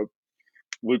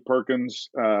 Luke Perkins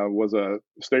was a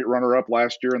state runner-up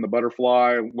last year in the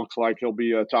butterfly. Looks like he'll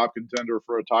be a top contender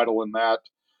for a title in that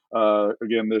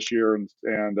again this year,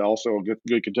 and also a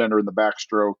good contender in the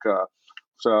backstroke.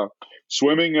 So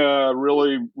swimming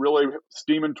really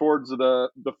steaming towards the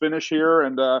finish here,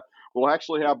 and we'll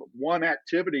actually have one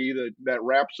activity that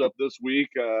wraps up this week.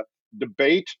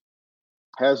 Debate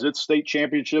has its state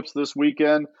championships this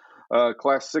weekend.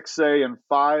 Class 6A and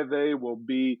 5A will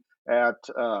be at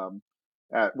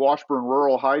Washburn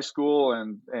Rural High School,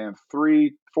 and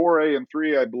 4A and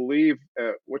 3, I believe,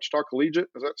 at Wichita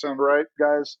Collegiate. Does that sound right,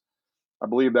 guys? I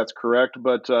believe that's correct.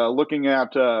 But looking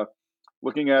at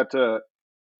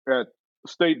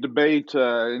state debate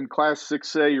in Class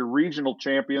 6A, your regional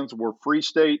champions were Free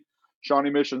State, Shawnee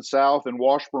Mission South, and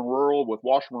Washburn Rural, with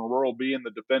Washburn Rural being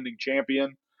the defending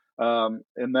champion.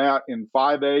 In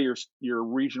 5A, your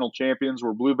regional champions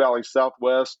were Blue Valley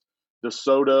Southwest,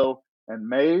 DeSoto, and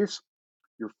Mays.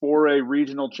 Your 4A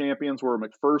regional champions were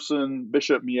McPherson,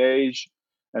 Bishop Miege,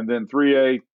 and then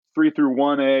 3 through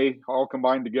 1A, all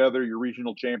combined together, your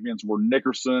regional champions were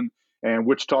Nickerson and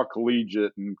Wichita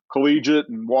Collegiate. And Collegiate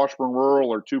and Washburn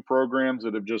Rural are two programs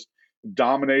that have just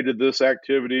dominated this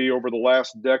activity over the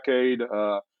last decade.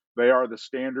 They are the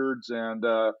standards, and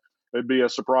it'd be a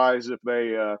surprise if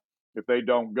they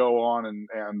don't go on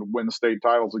and win state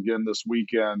titles again this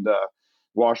weekend.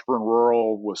 Washburn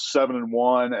Rural was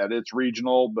 7-1 at its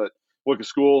regional, but look at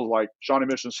schools like Shawnee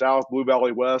Mission South, Blue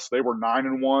Valley West. They were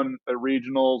 9-1 at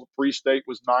regional. Free State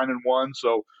was 9-1,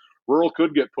 so Rural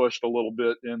could get pushed a little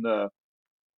bit in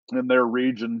their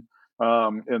region.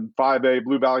 In 5A,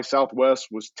 Blue Valley Southwest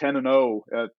was 10-0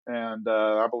 and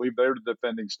I believe they're the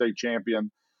defending state champion.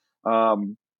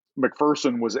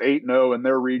 McPherson was 8-0 in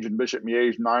their region. Bishop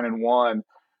Miege 9-1,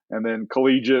 and then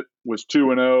Collegiate was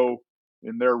 2-0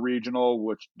 in their regional,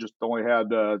 which just only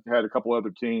had a couple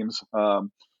other teams.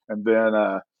 And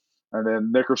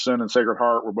then Nickerson and Sacred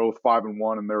Heart were both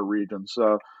 5-1 in their region.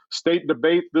 So state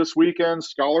debate this weekend.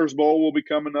 Scholars Bowl will be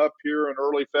coming up here in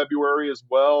early February as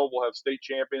well. We'll have state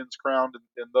champions crowned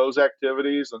in those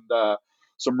activities, and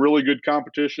some really good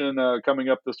competition coming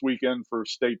up this weekend for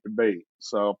state debate.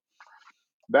 So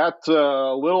that's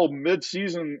a little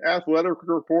mid-season athletic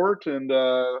report, and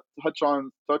touched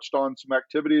on some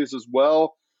activities as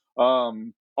well.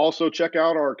 Also, check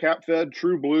out our Cap-Fed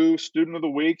True Blue Student of the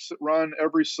Weeks that run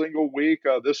every single week.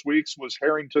 This week's was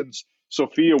Harrington's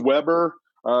Sophia Weber,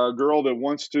 a girl that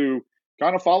wants to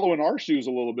kind of follow in our shoes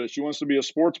a little bit. She wants to be a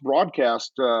sports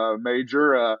broadcast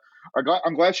major.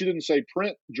 I'm glad she didn't say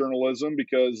print journalism,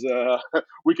 because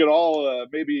we could all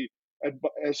maybe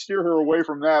steer her away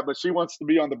from that, but she wants to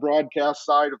be on the broadcast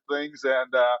side of things.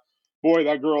 And boy,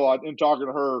 that girl, in talking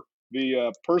to her,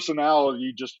 the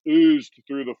personality just oozed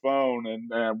through the phone,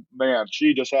 and man,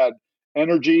 she just had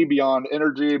energy beyond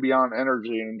energy beyond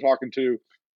energy. And talking to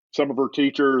some of her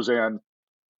teachers and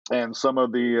some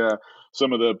of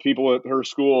the people at her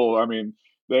school, I mean,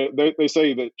 they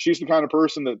say that she's the kind of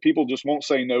person that people just won't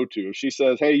say no to. If she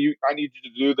says, "Hey, I need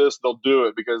you to do this," they'll do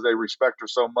it because they respect her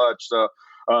so much. So it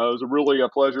was really a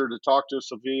pleasure to talk to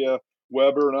Sophia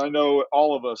Weber, and I know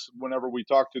all of us, whenever we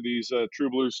talk to these True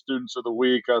Blue Students of the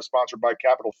Week, sponsored by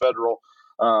Capital Federal,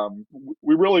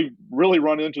 we really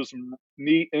run into some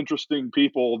neat, interesting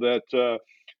people that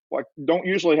don't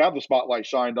usually have the spotlight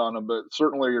shined on them, but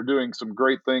certainly are doing some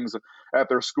great things at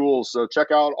their schools. So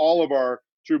check out all of our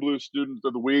True Blue Students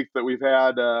of the Week that we've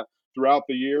had throughout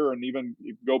the year, and even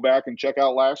you can go back and check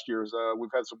out last year's. We've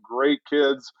had some great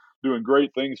kids doing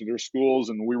great things at their schools,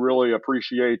 and we really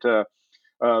appreciate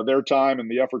their time and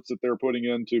the efforts that they're putting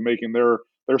into making their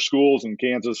schools and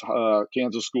Kansas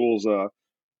schools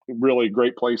really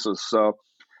great places. So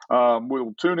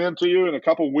we'll tune in to you in a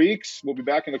couple weeks. We'll be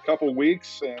back in a couple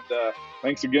weeks, and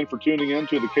thanks again for tuning in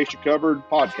to the KSHSAA Covered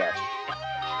Podcast.